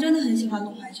好像真的很喜欢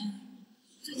陆怀琛，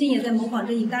最近也在模仿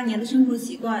着你当年的生活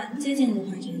习惯，接近陆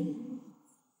怀琛。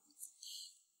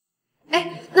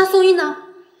哎，那宋轶呢？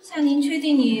夏宁确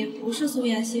定你不是苏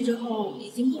妍希之后，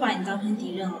已经不把你当成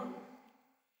敌人了。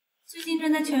最近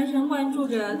正在全神贯注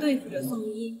着对付着宋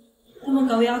一，他们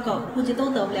狗咬狗，估计都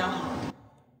得不了好。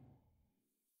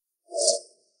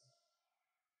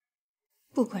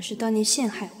不管是当年陷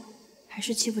害我，还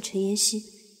是欺负陈妍希，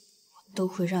我都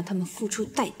会让他们付出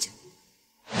代价。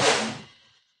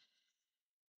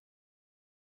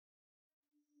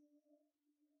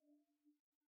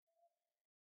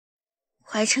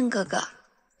怀琛哥哥，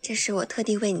这是我特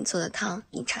地为你做的汤，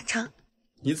你尝尝。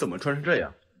你怎么穿成这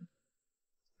样？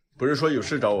不是说有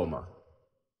事找我吗？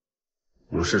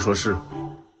有事说事。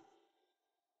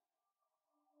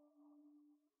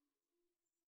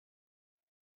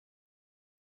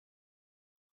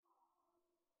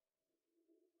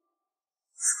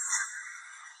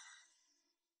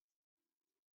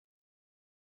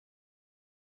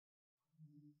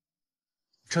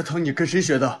这汤你跟谁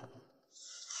学的？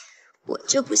我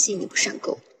就不信你不上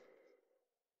钩。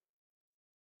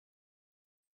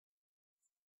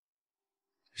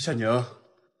夏宁，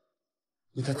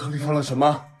你在汤里放了什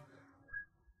么？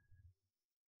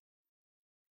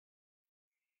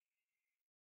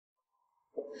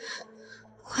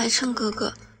怀琛哥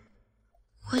哥，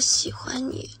我喜欢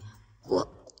你，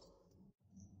我。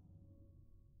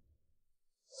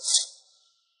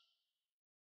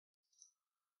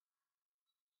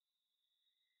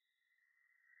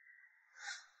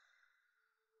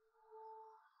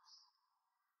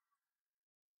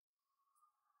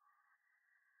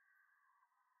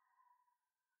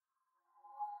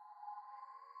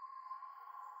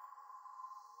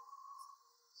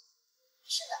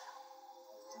是的，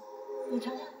你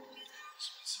尝尝，是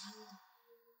不是喜欢的？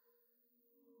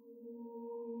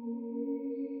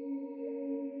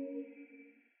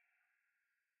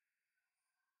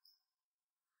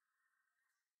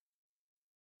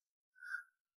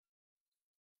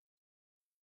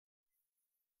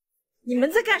你们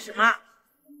在干什么？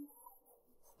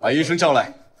把医生叫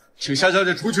来，请夏小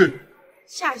姐出去。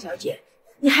夏小姐，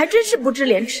你还真是不知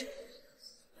廉耻。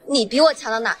你比我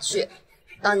强到哪去？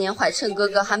当年怀琛哥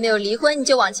哥还没有离婚，你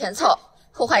就往前凑，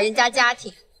破坏人家家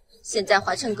庭。现在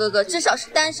怀琛哥哥至少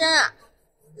是单身啊！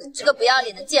你这个不要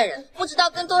脸的贱人，不知道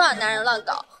跟多少男人乱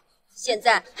搞，现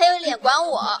在还有脸管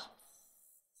我！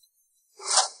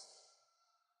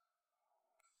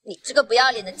你这个不要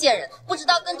脸的贱人，不知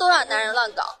道跟多少男人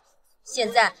乱搞，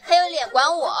现在还有脸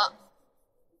管我！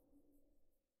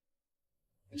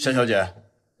夏小姐，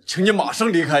请你马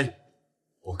上离开，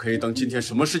我可以当今天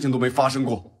什么事情都没发生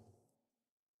过。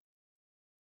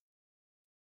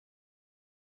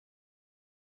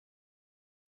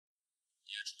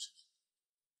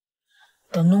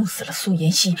都弄死了苏妍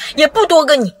希，也不多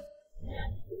个你。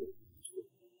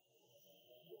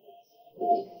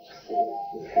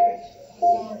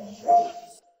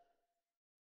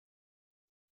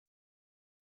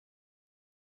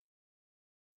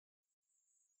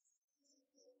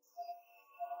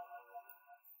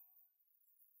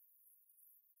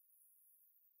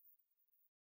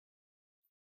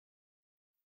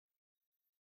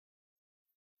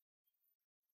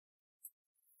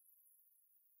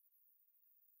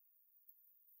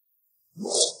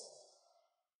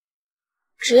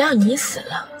只要你死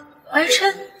了，怀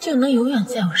琛就能永远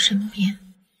在我身边。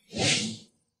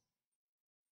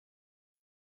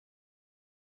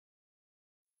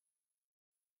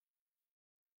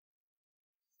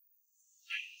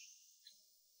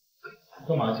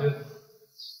干嘛去？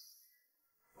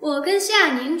我跟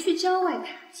夏宁去郊外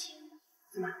踏青。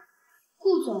怎么，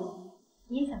顾总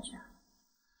你也想去啊？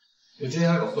我今天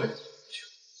还有会。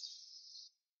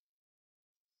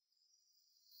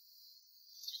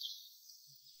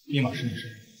密码是你谁？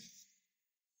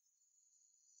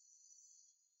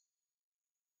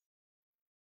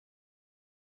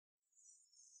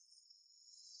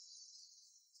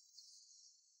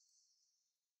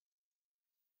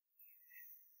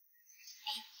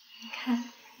你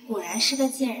看，果然是个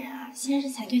贱人啊！先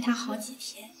生才对他好几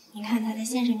天，你看他在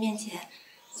先生面前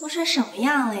做成什么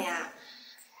样了呀？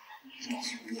真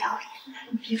是不要脸！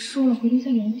你别说了，回头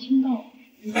再给人听到。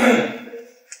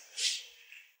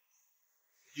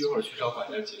一会儿去找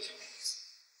管家结清，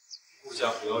物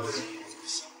价不要这么高就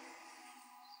行。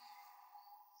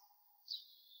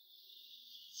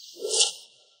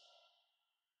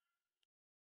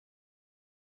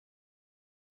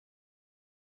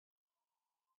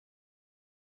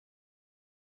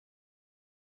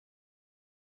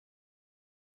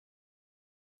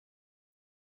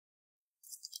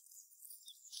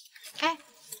哎，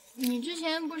你之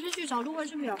前不是去找陆慧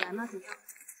生表白吗？怎么样？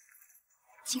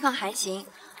情况还行，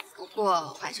不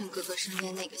过怀琛哥哥身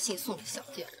边那个姓宋的小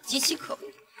贱人极其可恶，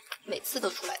每次都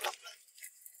出来捣乱。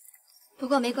不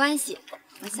过没关系，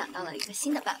我想到了一个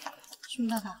新的办法。什么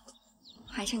办法？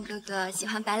怀晨哥哥喜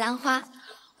欢白兰花，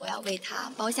我要为他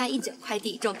包下一整块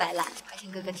地种白兰。怀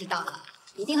晨哥哥知道了，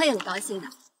一定会很高兴的。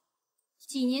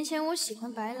几年前我喜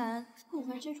欢白兰，陆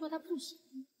怀真说他不喜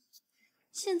欢，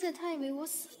现在他以为我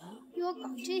死了，又要搞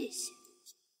这些。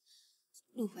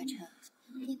陆怀晨，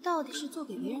你到底是做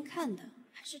给别人看的，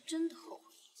还是真的后悔？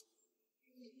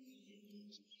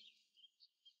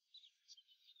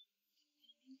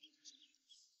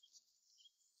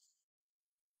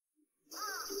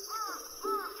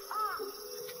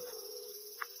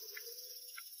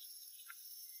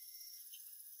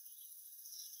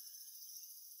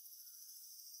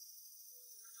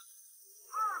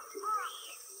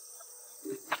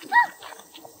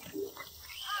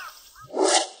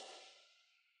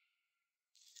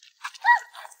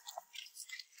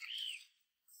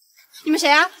你们谁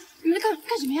啊？你们在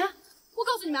干什么呀？我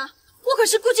告诉你们啊，我可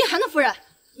是顾静涵的夫人。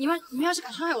你们要是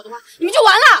敢伤害我的话，你们就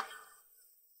完了。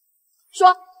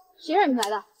说，谁让你们来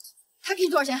的？他给你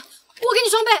多少钱？我给你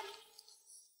双倍。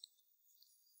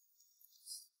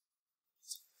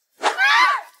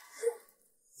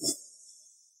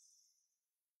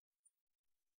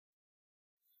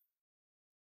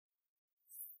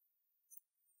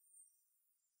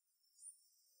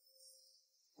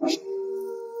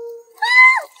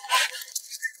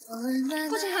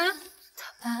顾静涵，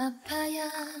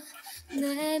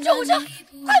救护车！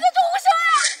快点救护车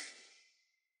啊！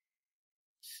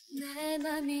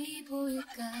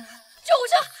救护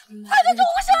车！快点救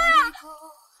护车啊！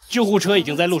救护车已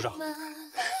经在路上。顾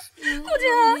静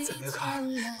涵，再别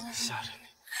看了，吓着你。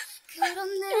你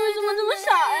为什么这么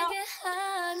傻呀？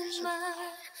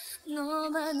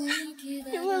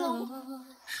你为了我，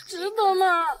值得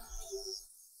吗？顾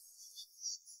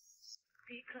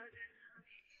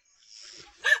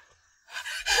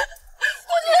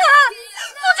静涵，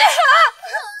顾静涵，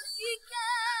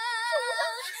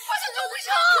快上救护车！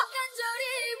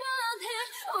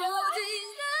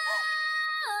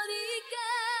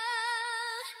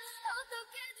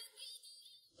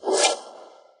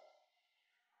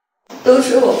都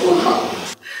是我不好，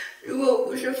如果我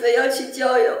不是非要去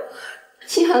郊游，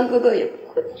清寒哥哥也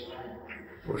不会。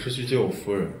我是去接我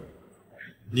夫人，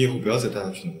你以后不要再带她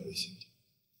去那么危险的地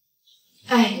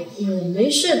方。哎，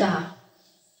没事的，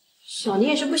小宁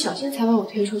也是不小心才把我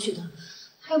推出去的，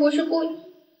他又不是故意。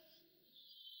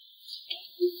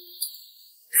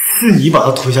是你把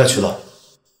他推下去的。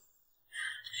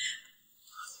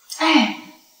哎，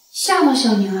吓到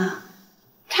小宁了，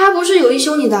他不是有意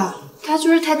凶你的。他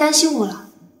就是太担心我了。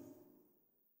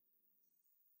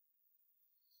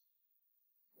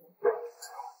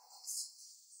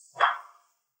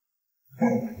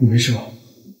你没事吧？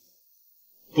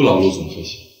不劳陆总费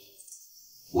心，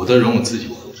我的人我自己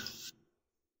护着。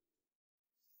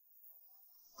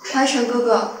怀晨哥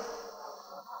哥，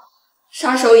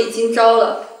杀手已经招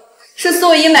了，是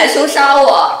素姨买凶杀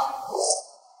我，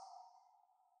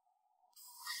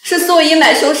是素姨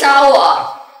买凶杀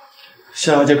我。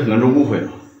夏小姐可能是误会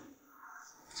了，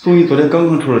宋毅昨天刚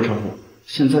刚出了车祸，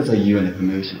现在在医院里还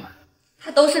没有醒来。他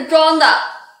都是装的。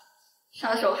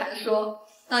杀手还说，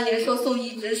当年受宋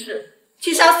毅指使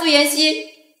去杀苏妍希。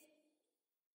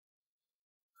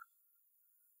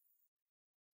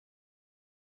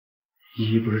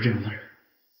依依不是这样的人。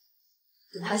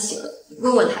等他醒了，你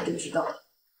问问他就知道了。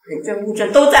人证物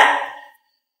证都在。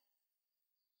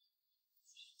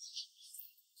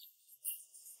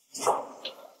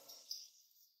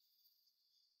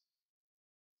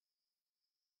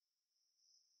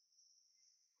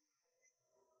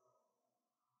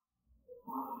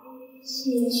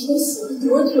苏妍希都死了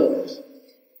多久了？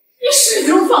你始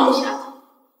终放不下他。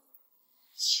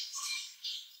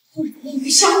我那个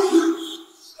小宁，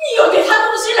你又对他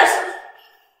动心了是吧？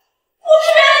我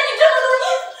陪了你这么多年，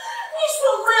你说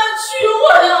过要娶我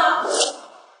呀？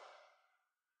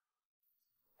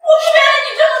我陪了你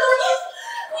这么多年，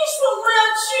你说过要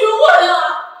娶我呀？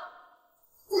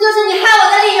这就是你害我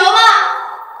的理由吗？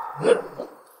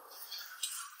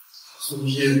苏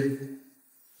一。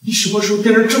你什么时候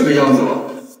变成这个样子了？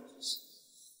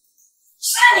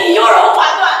是你优柔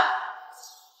寡断，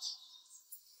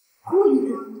故意的。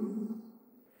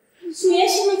苏妍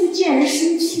希那个贱人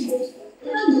生气，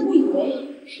让你误以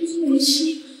为是苏妍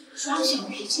希装小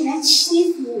皮竟然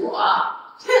欺负我。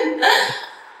哼！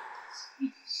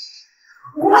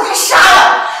我把他杀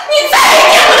了，你再也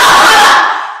见不到他了。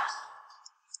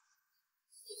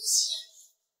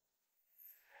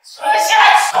苏妍希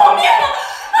来救命了！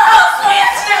苏妍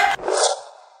希。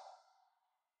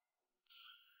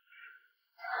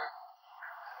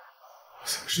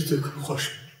才是罪魁祸首。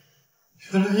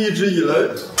原来一直以来，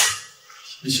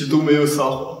一切都没有撒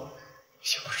谎，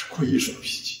也不是故意耍脾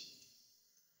气，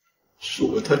是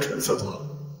我太揣测他了。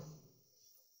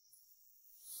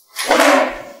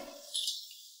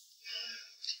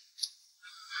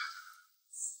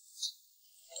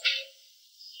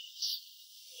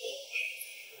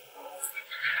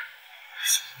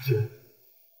小姐，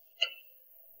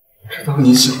知道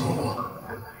你喜欢我，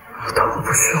但我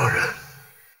不需要人，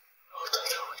我太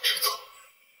太会知错，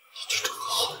你去找个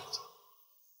好人做。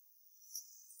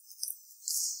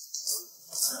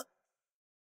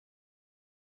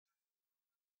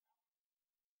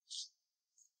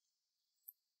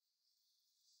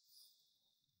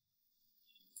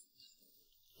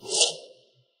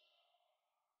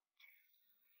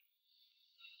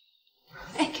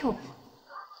哎，给我。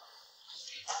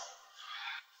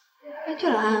哎，对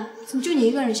了啊，怎么就你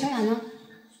一个人？小雅呢？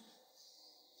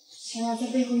小雅在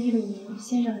背后议论我，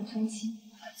先生很生气，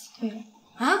把他辞退了。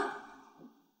啊？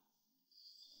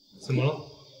怎么了？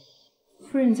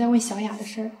夫人在问小雅的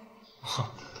事儿。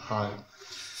他呀，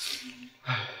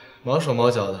哎，毛手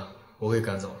毛脚的，我给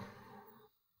赶走了。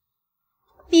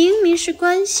明明是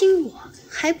关心我，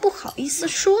还不好意思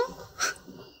说。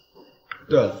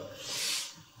对了，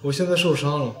我现在受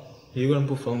伤了，一个人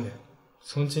不方便。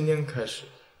从今天开始，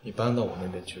你搬到我那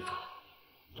边去住，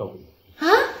照顾你。啊？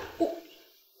我。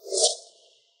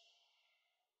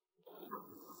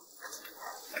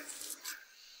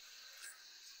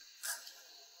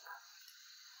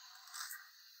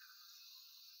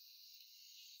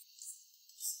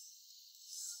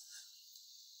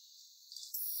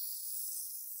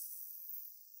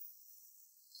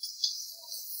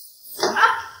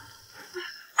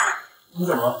你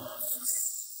怎么了？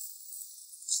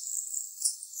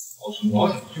毛手毛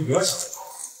脚就不要想了。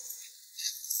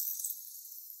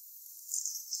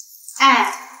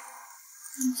哎，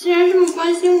你既然这么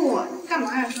关心我，你干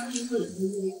嘛要伤心自己的自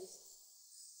己？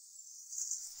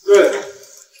对，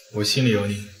我心里有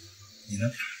你，你呢？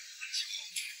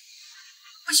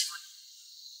不喜欢。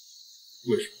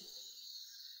为什么？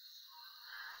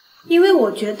因为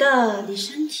我觉得你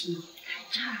身体太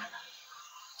差了，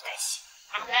不太行。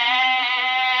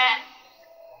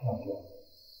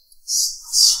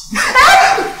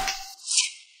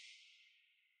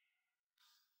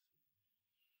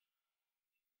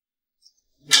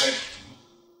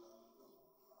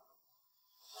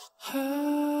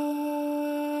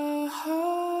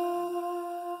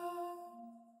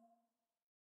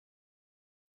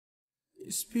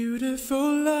This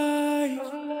beautiful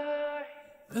life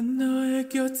난 너의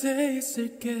곁에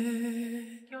있을게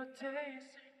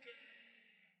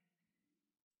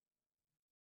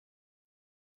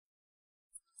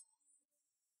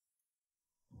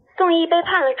宋轶被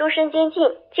判了终身监禁，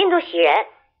进度喜人。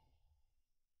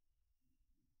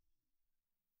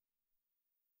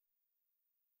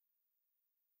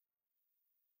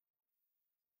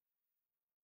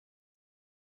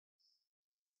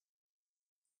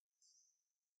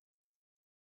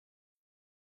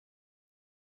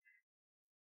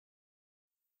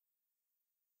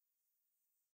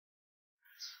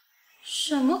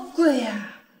什么鬼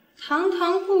啊！堂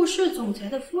堂顾氏总裁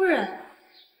的夫人，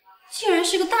竟然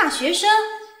是个大学生，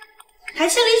还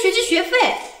欠了1学期学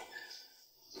费，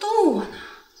逗我呢！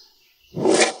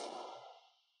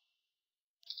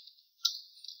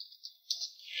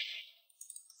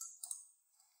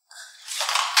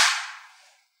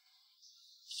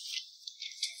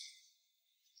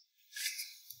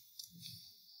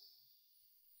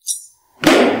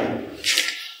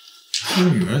这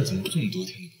女人怎么这么多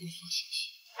天都不给我发信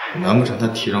息？难不成她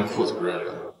提上裤子不认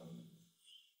人？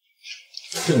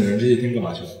这女人这些天干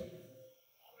嘛去了？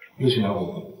又去拿火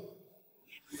锅？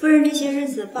夫人这些日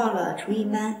子报了厨艺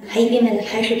班，还一遍遍的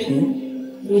拍视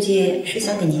频，估计是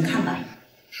想给您看吧。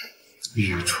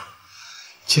愚蠢，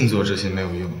净做这些没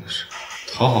有用的事，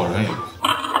讨好人也不会。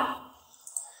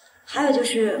还有就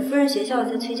是夫人学校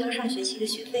在催交上学期的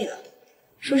学费了，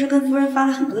说是跟夫人发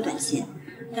了很多短信，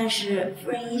但是夫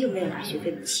人依旧没有拿学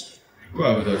费补齐。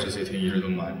怪不得这些天一直都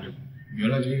瞒着，原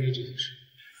来就因为这件事。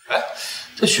哎，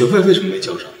这学费为什么没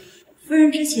交上？夫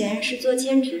人之前是做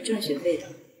兼职挣学费的，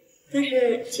但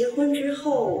是结婚之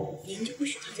后您就不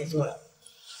许她再做了。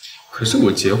可是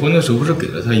我结婚的时候不是给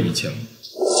了她一笔钱吗？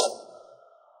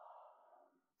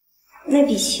那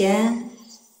笔钱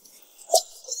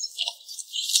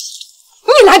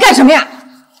你来干什么呀？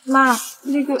妈，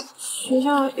那个学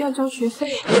校要交学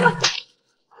费。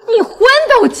你婚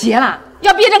都结了，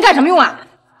要毕业证干什么用啊？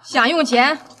想用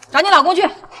钱找你老公去，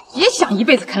别想一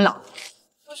辈子啃老。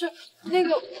不是，那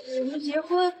个我们结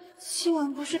婚，新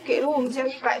闻不是给了我们家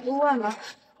100多万吗？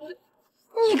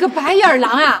你个白眼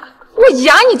狼啊！我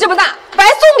养你这么大，白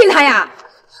送给他呀？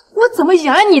我怎么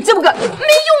养你这么个没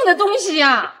用的东西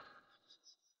呀？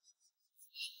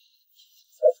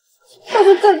要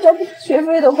是再交不起学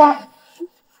费的话，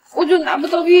我就拿不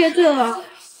到毕业证了。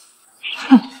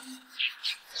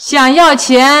想要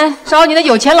钱找你的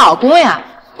有钱老公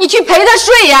呀，你去陪他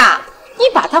睡呀，你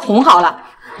把他哄好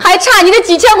了，还差你那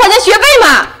几千块钱学费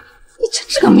吗？你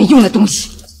这个没用的东西！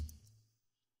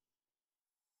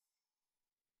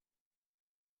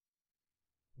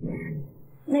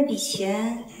那笔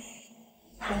钱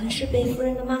好像是被夫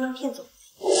人的妈妈骗走的。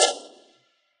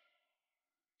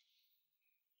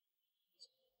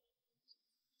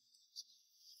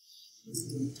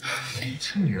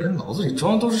这女人脑子里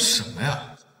装的都是什么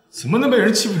呀？怎么能被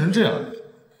人欺负成这样？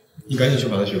你赶紧去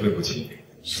把她学费补齐，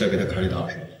再给她卡里打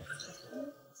200。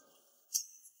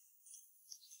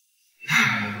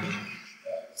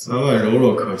咱外柔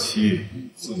弱可欺，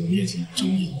自我面前狰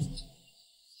狞，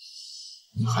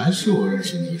你还是我认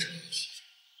识那个陈妍希。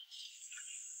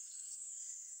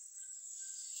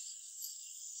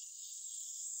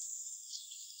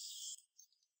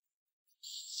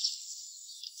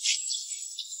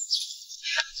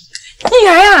女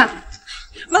儿呀，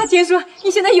妈听说你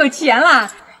现在有钱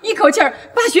了，一口气儿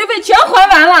把学费全还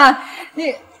完了。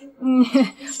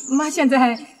妈现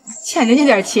在欠人家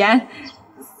点钱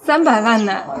，300万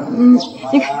呢。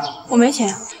你看我没钱，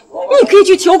你可以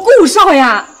去求顾少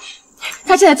呀。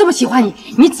他现在这么喜欢你，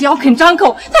你只要肯张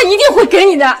口，他一定会给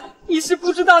你的。你是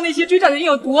不知道那些追债的人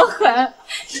有多狠。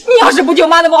你要是不救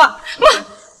妈的话，妈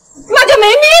就没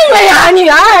命了呀！女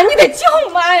儿，你得救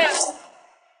妈呀！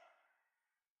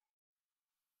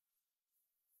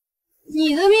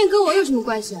你的命跟我有什么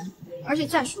关系啊？而且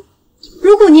再说，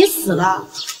如果你死了，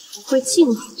我会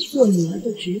尽好做女儿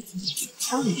的职责，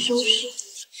帮你收尸。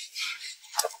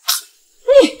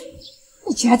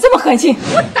你竟然这么狠心！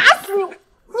我打死你！你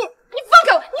放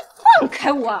开我！你放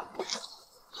开我！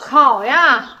好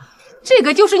呀，这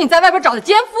个就是你在外边找的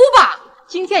奸夫吧？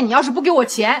今天你要是不给我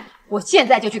钱，我现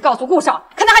在就去告诉顾少，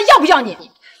看他还要不要你。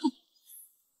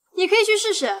你可以去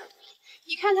试试。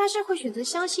你看他是会选择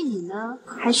相信你呢，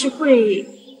还是会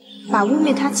把污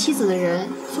蔑他妻子的人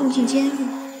送进监狱？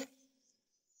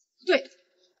对，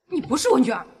你不是我女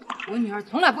儿，我女儿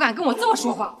从来不敢跟我这么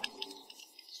说话。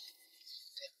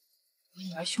我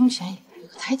女儿胸前有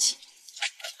个胎记，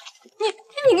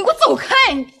你给我走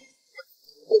开！你给我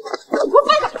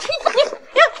放开！你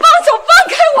放手，放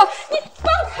开我！你放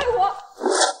开我！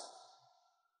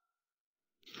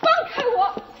放开我！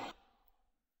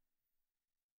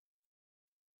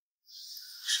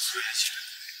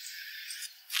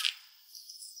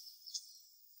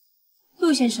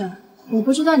陆先生，我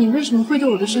不知道你为什么会对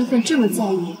我的身份这么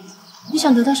在意，你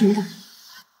想得到什么感觉？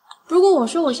如果我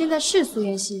说我现在是苏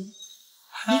妍希，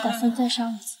你打算再杀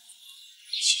我一次？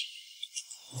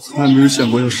我从来没有想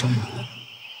过要杀你，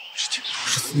这件事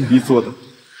是孙俪做的。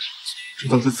直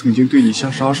到他曾经对你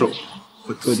下杀手，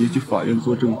我特地去法院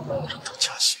作证，让他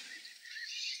加刑。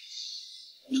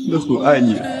真的很爱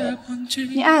你。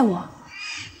你爱我，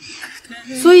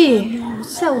所以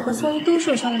在我和孙俪都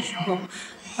受伤的时候，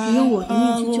你用我的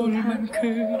命去救他。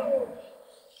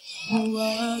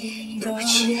对不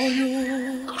起，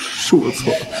都是我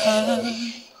错了，而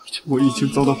且我已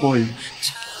经遭到报应。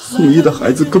宋一的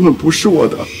孩子根本不是我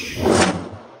的，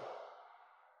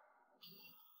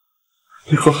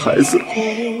你和孩子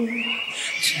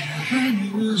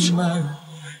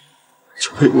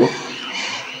就陪我。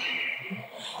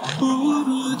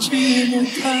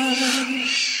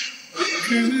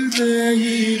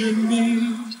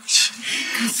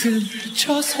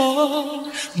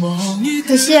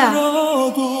可惜啊，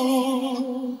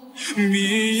苏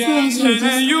妍希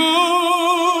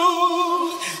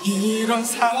已经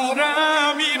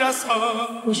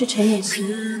我是陈妍希。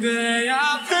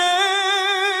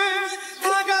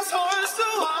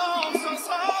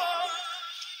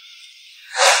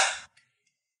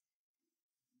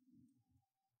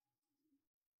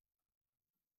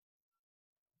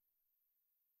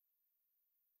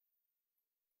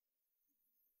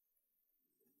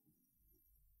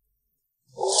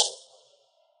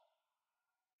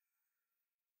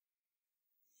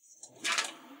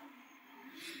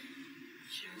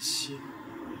妍希，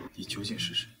你究竟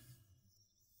是谁？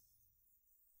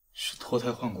是脱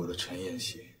胎换骨的陈妍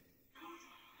希，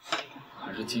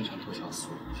还是经常偷笑苏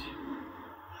妍希？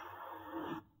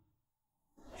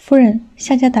夫人，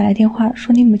夏家打来电话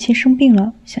说你母亲生病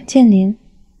了，想见您。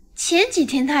前几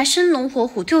天他还生龙活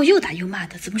虎，对我又打又骂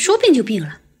的，怎么说病就病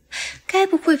了？该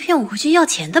不会骗我回去要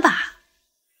钱的吧？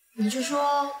你就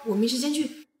说我没时间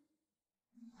去。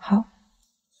好。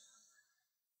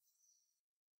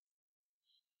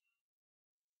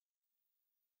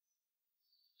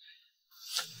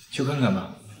去看看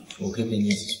吧，我可以陪你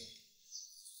一起去。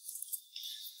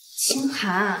清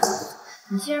寒，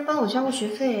你既然帮我交过学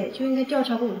费，就应该调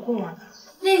查过我的过往。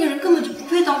那个人根本就不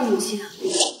配当我母亲啊！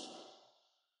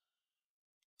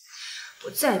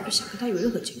我再也不想跟他有任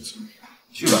何交集。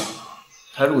去吧，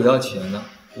他如果要钱呢，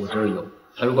我这儿有；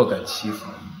他如果敢欺负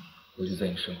你，我就在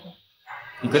你身后。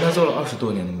你跟他做了20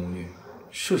多年的母女，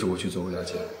是时候去做个了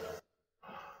解了。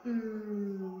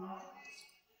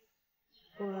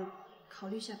我考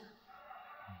虑一下吧。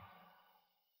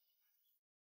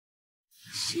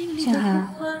夏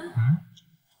涵，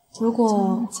如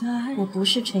果我不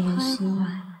是陈妍希，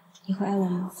你会爱我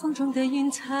吗？风中的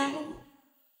云彩，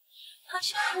好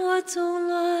像我走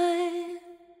乱，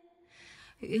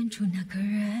远处那个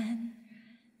人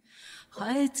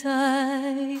还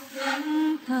在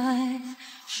等待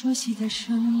熟悉的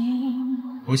声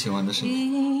音。我喜欢的是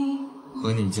你，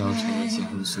和你交陈妍希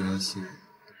和苏妍希。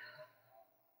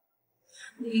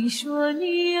你说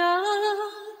你要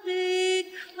离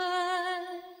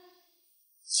开。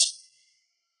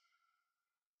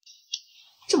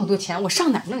这么多钱，我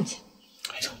上哪儿弄去？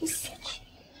哎呀，你放弃，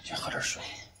先喝点水。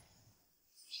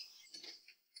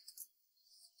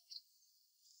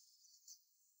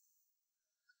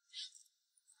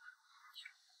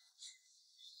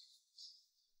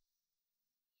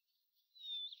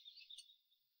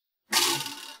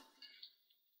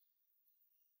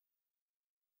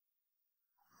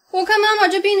我看妈妈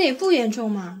这病的也不严重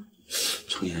嘛。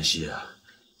程妍希，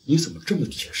你怎么这么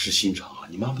铁石心肠啊？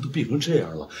你妈妈都病成这样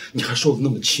了，你还说的那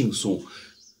么轻松，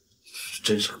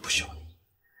真是个不孝女。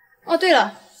哦，对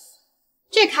了，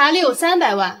这卡里有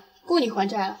300万，够你还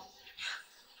债了。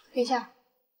等一下，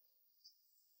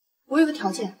我有个条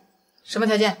件。什么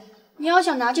条件？你要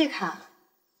想拿这卡，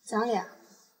咱俩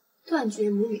断绝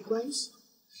母女关系。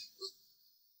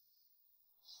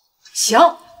行。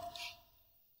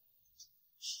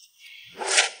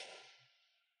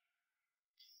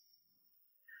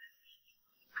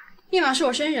密码是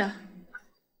我生日。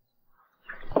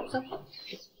走。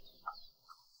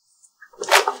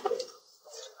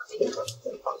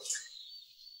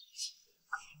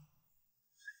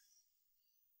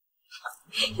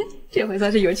这回算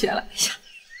是有钱了。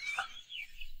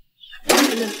哎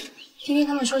呀，听听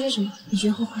他们说些什么，你觉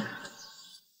得后悔吗？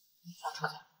老头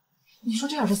子，你说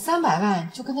这要是300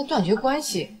万就跟他断绝关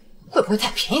系，会不会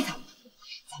太便宜他了？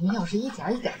咱们要是一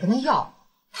点一点跟他要，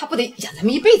他不得养咱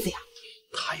们一辈子呀？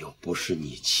他又不是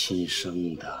你亲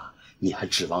生的，你还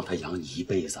指望他养你一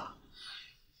辈子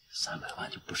？300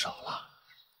万就不少了。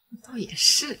倒也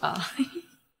是啊。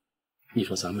你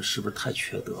说咱们是不是太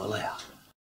缺德了呀？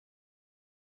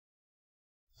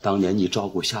当年你照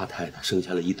顾夏太太，生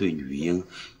下了一对女婴，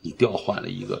你调换了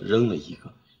一个，扔了一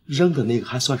个，扔的那个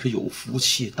还算是有福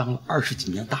气，当了20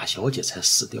几年大小姐才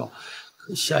死掉。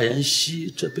可夏妍希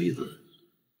这辈子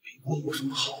没过过什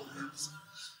么好日子，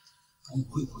不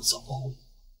会不遭报应。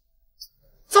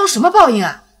遭什么报应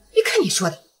啊？别看你说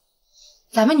的，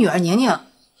咱们女儿宁宁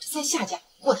这在夏家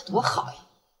过得多好呀！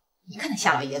你看那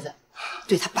夏老爷子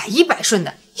对她百依百顺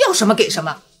的，要什么给什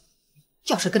么。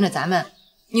要是跟着咱们，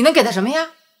你能给他什么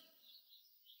呀？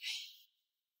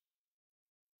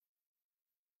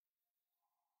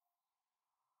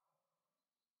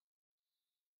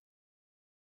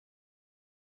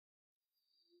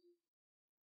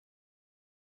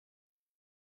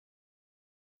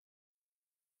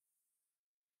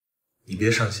你别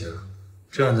上心了，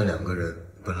这样的2个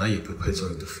人本来也不配做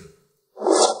你的父母。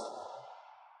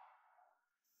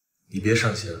你别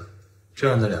上心了，这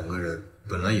样的2个人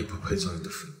本来也不配做你的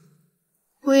父母。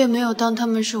我也没有当他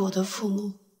们是我的父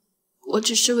母，我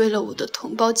只是为了我的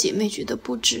同胞姐妹觉得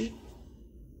不值。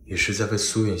你是在为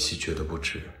苏妍希觉得不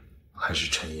值，还是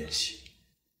陈妍希？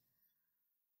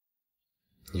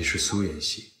你是苏妍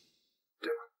希，对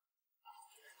吗？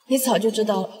你早就知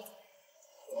道了，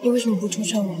你为什么不戳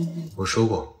穿我？我说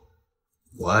过，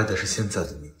我爱的是现在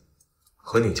的你，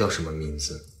和你叫什么名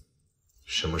字、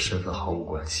什么身份毫无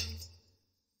关系。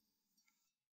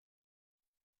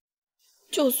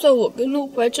就算我跟陆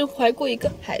怀真怀过一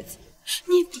个孩子，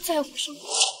你也不在乎什么。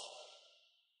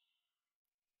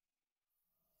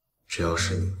只要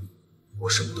是你，我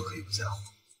什么都可以不在乎。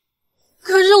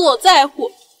可是我在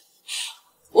乎，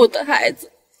我的孩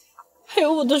子，还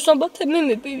有我的双胞胎妹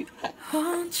妹被遇害，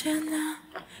我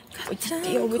一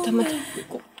定要为他们讨回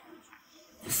公。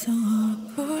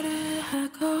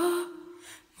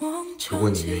如果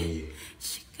你愿意，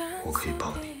我可以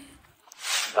帮你。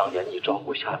当年你照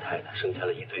顾夏太太，生下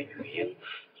了一对女婴，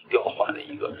你调换了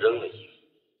一个，扔了一个。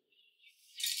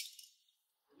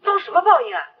遭什么报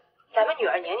应啊？咱们女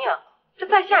儿宁宁这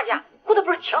在夏家过得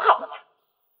不是挺好的吗？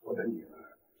我的女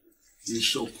儿，你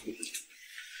受苦了。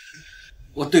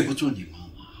我对不住你妈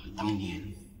妈，当年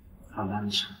她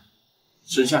难产，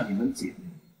生下你们姐妹，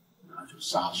那就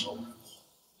杀手了。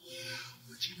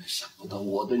我竟然想不到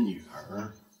我的女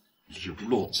儿流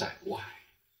落在外，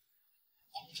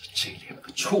碰着这两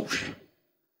个畜生，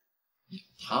有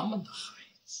他们的孩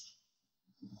子，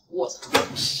我的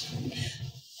东西！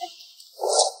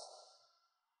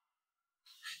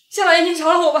夏老爷，您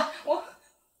饶了我吧，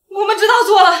我们知道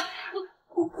错了，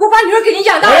我把女儿给您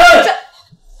养大了。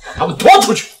把他们拖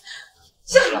出去！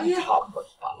夏老爷，让他们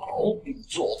把牢底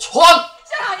坐穿！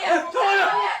夏老爷，夏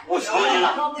老爷，我求你了！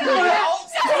夏老爷，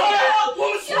夏老爷，我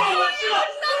们说了是吧？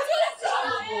夏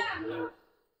老爷，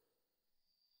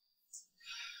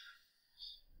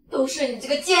都是你这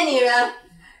个贱女人，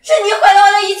是你毁了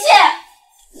我的一切！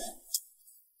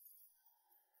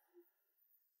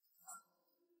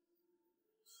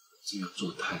这样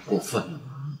做太过分了。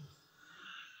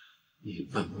你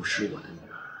本不是我的女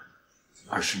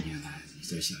儿，20年来你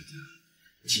在夏家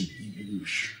锦衣玉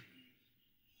食，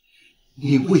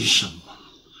你为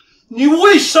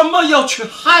什么要去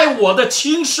害我的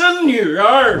亲生女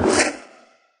儿？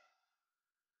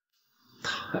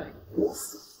太过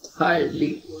分，太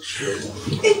令我失望。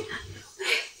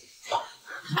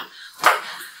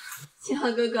秦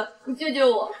寒哥哥，你救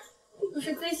救我！你不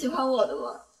是最喜欢我的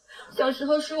吗？小时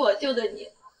候是我救的你，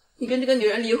你跟这个女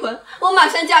人离婚，我马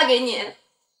上嫁给你。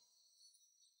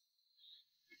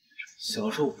小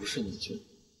时候不是你救的，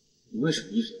你为什么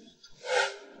一直瞒着？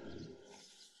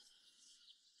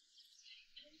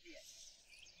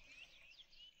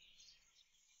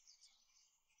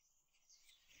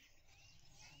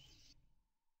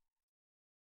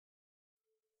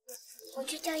我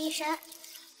去叫医生。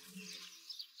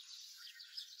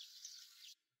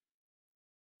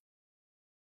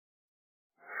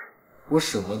我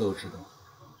什么都知道。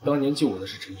当年救我的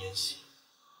是陈妍希，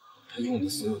她用的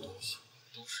所有东西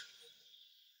都是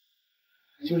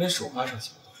你，就连手帕上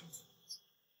写的都是你。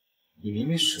你明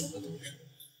明什么都知道，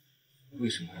为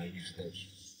什么还要一直代替？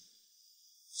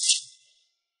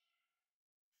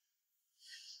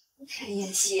陈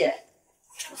妍希，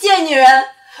贱女人，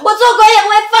我做鬼也不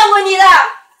会放过你的！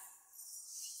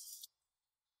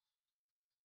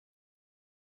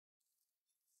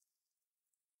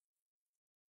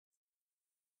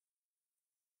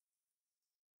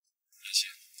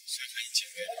虽然你姐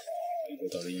妹被得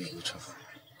到了应有的惩罚。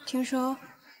听说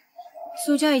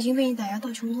苏家已经被你打压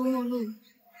到穷途末路，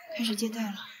开始借贷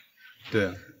了。对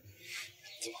啊，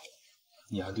怎么？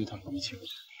你还对他们一清二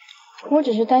楚？我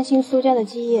只是担心苏家的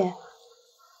基业，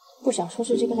不想收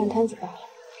拾这个烂摊子罢了。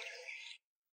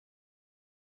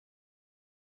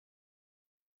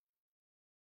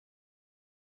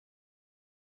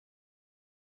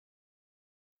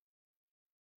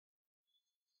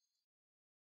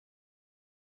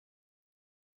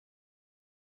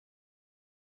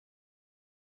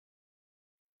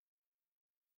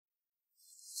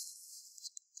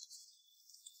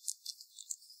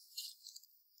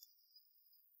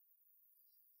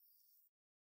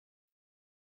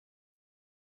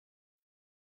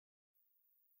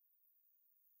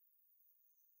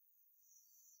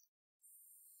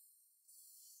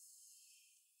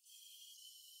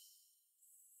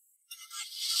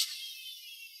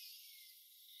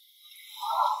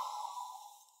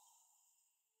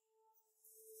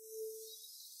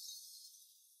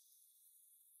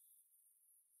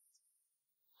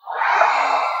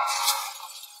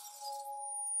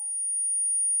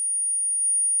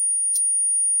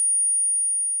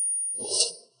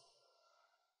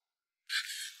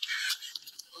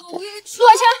陆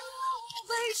海谦，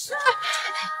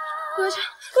陆海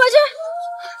谦，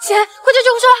钱，快叫救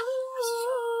护车！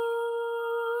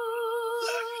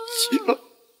急了，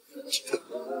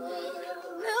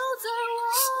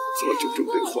早就准备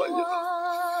还你了，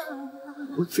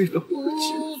我最恼火的气。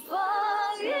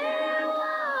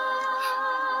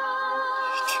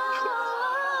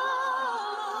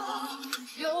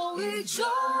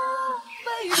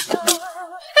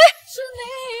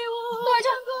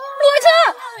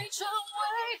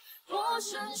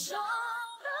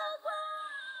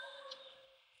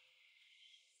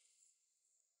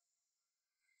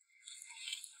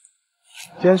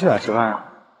今天去哪吃饭啊？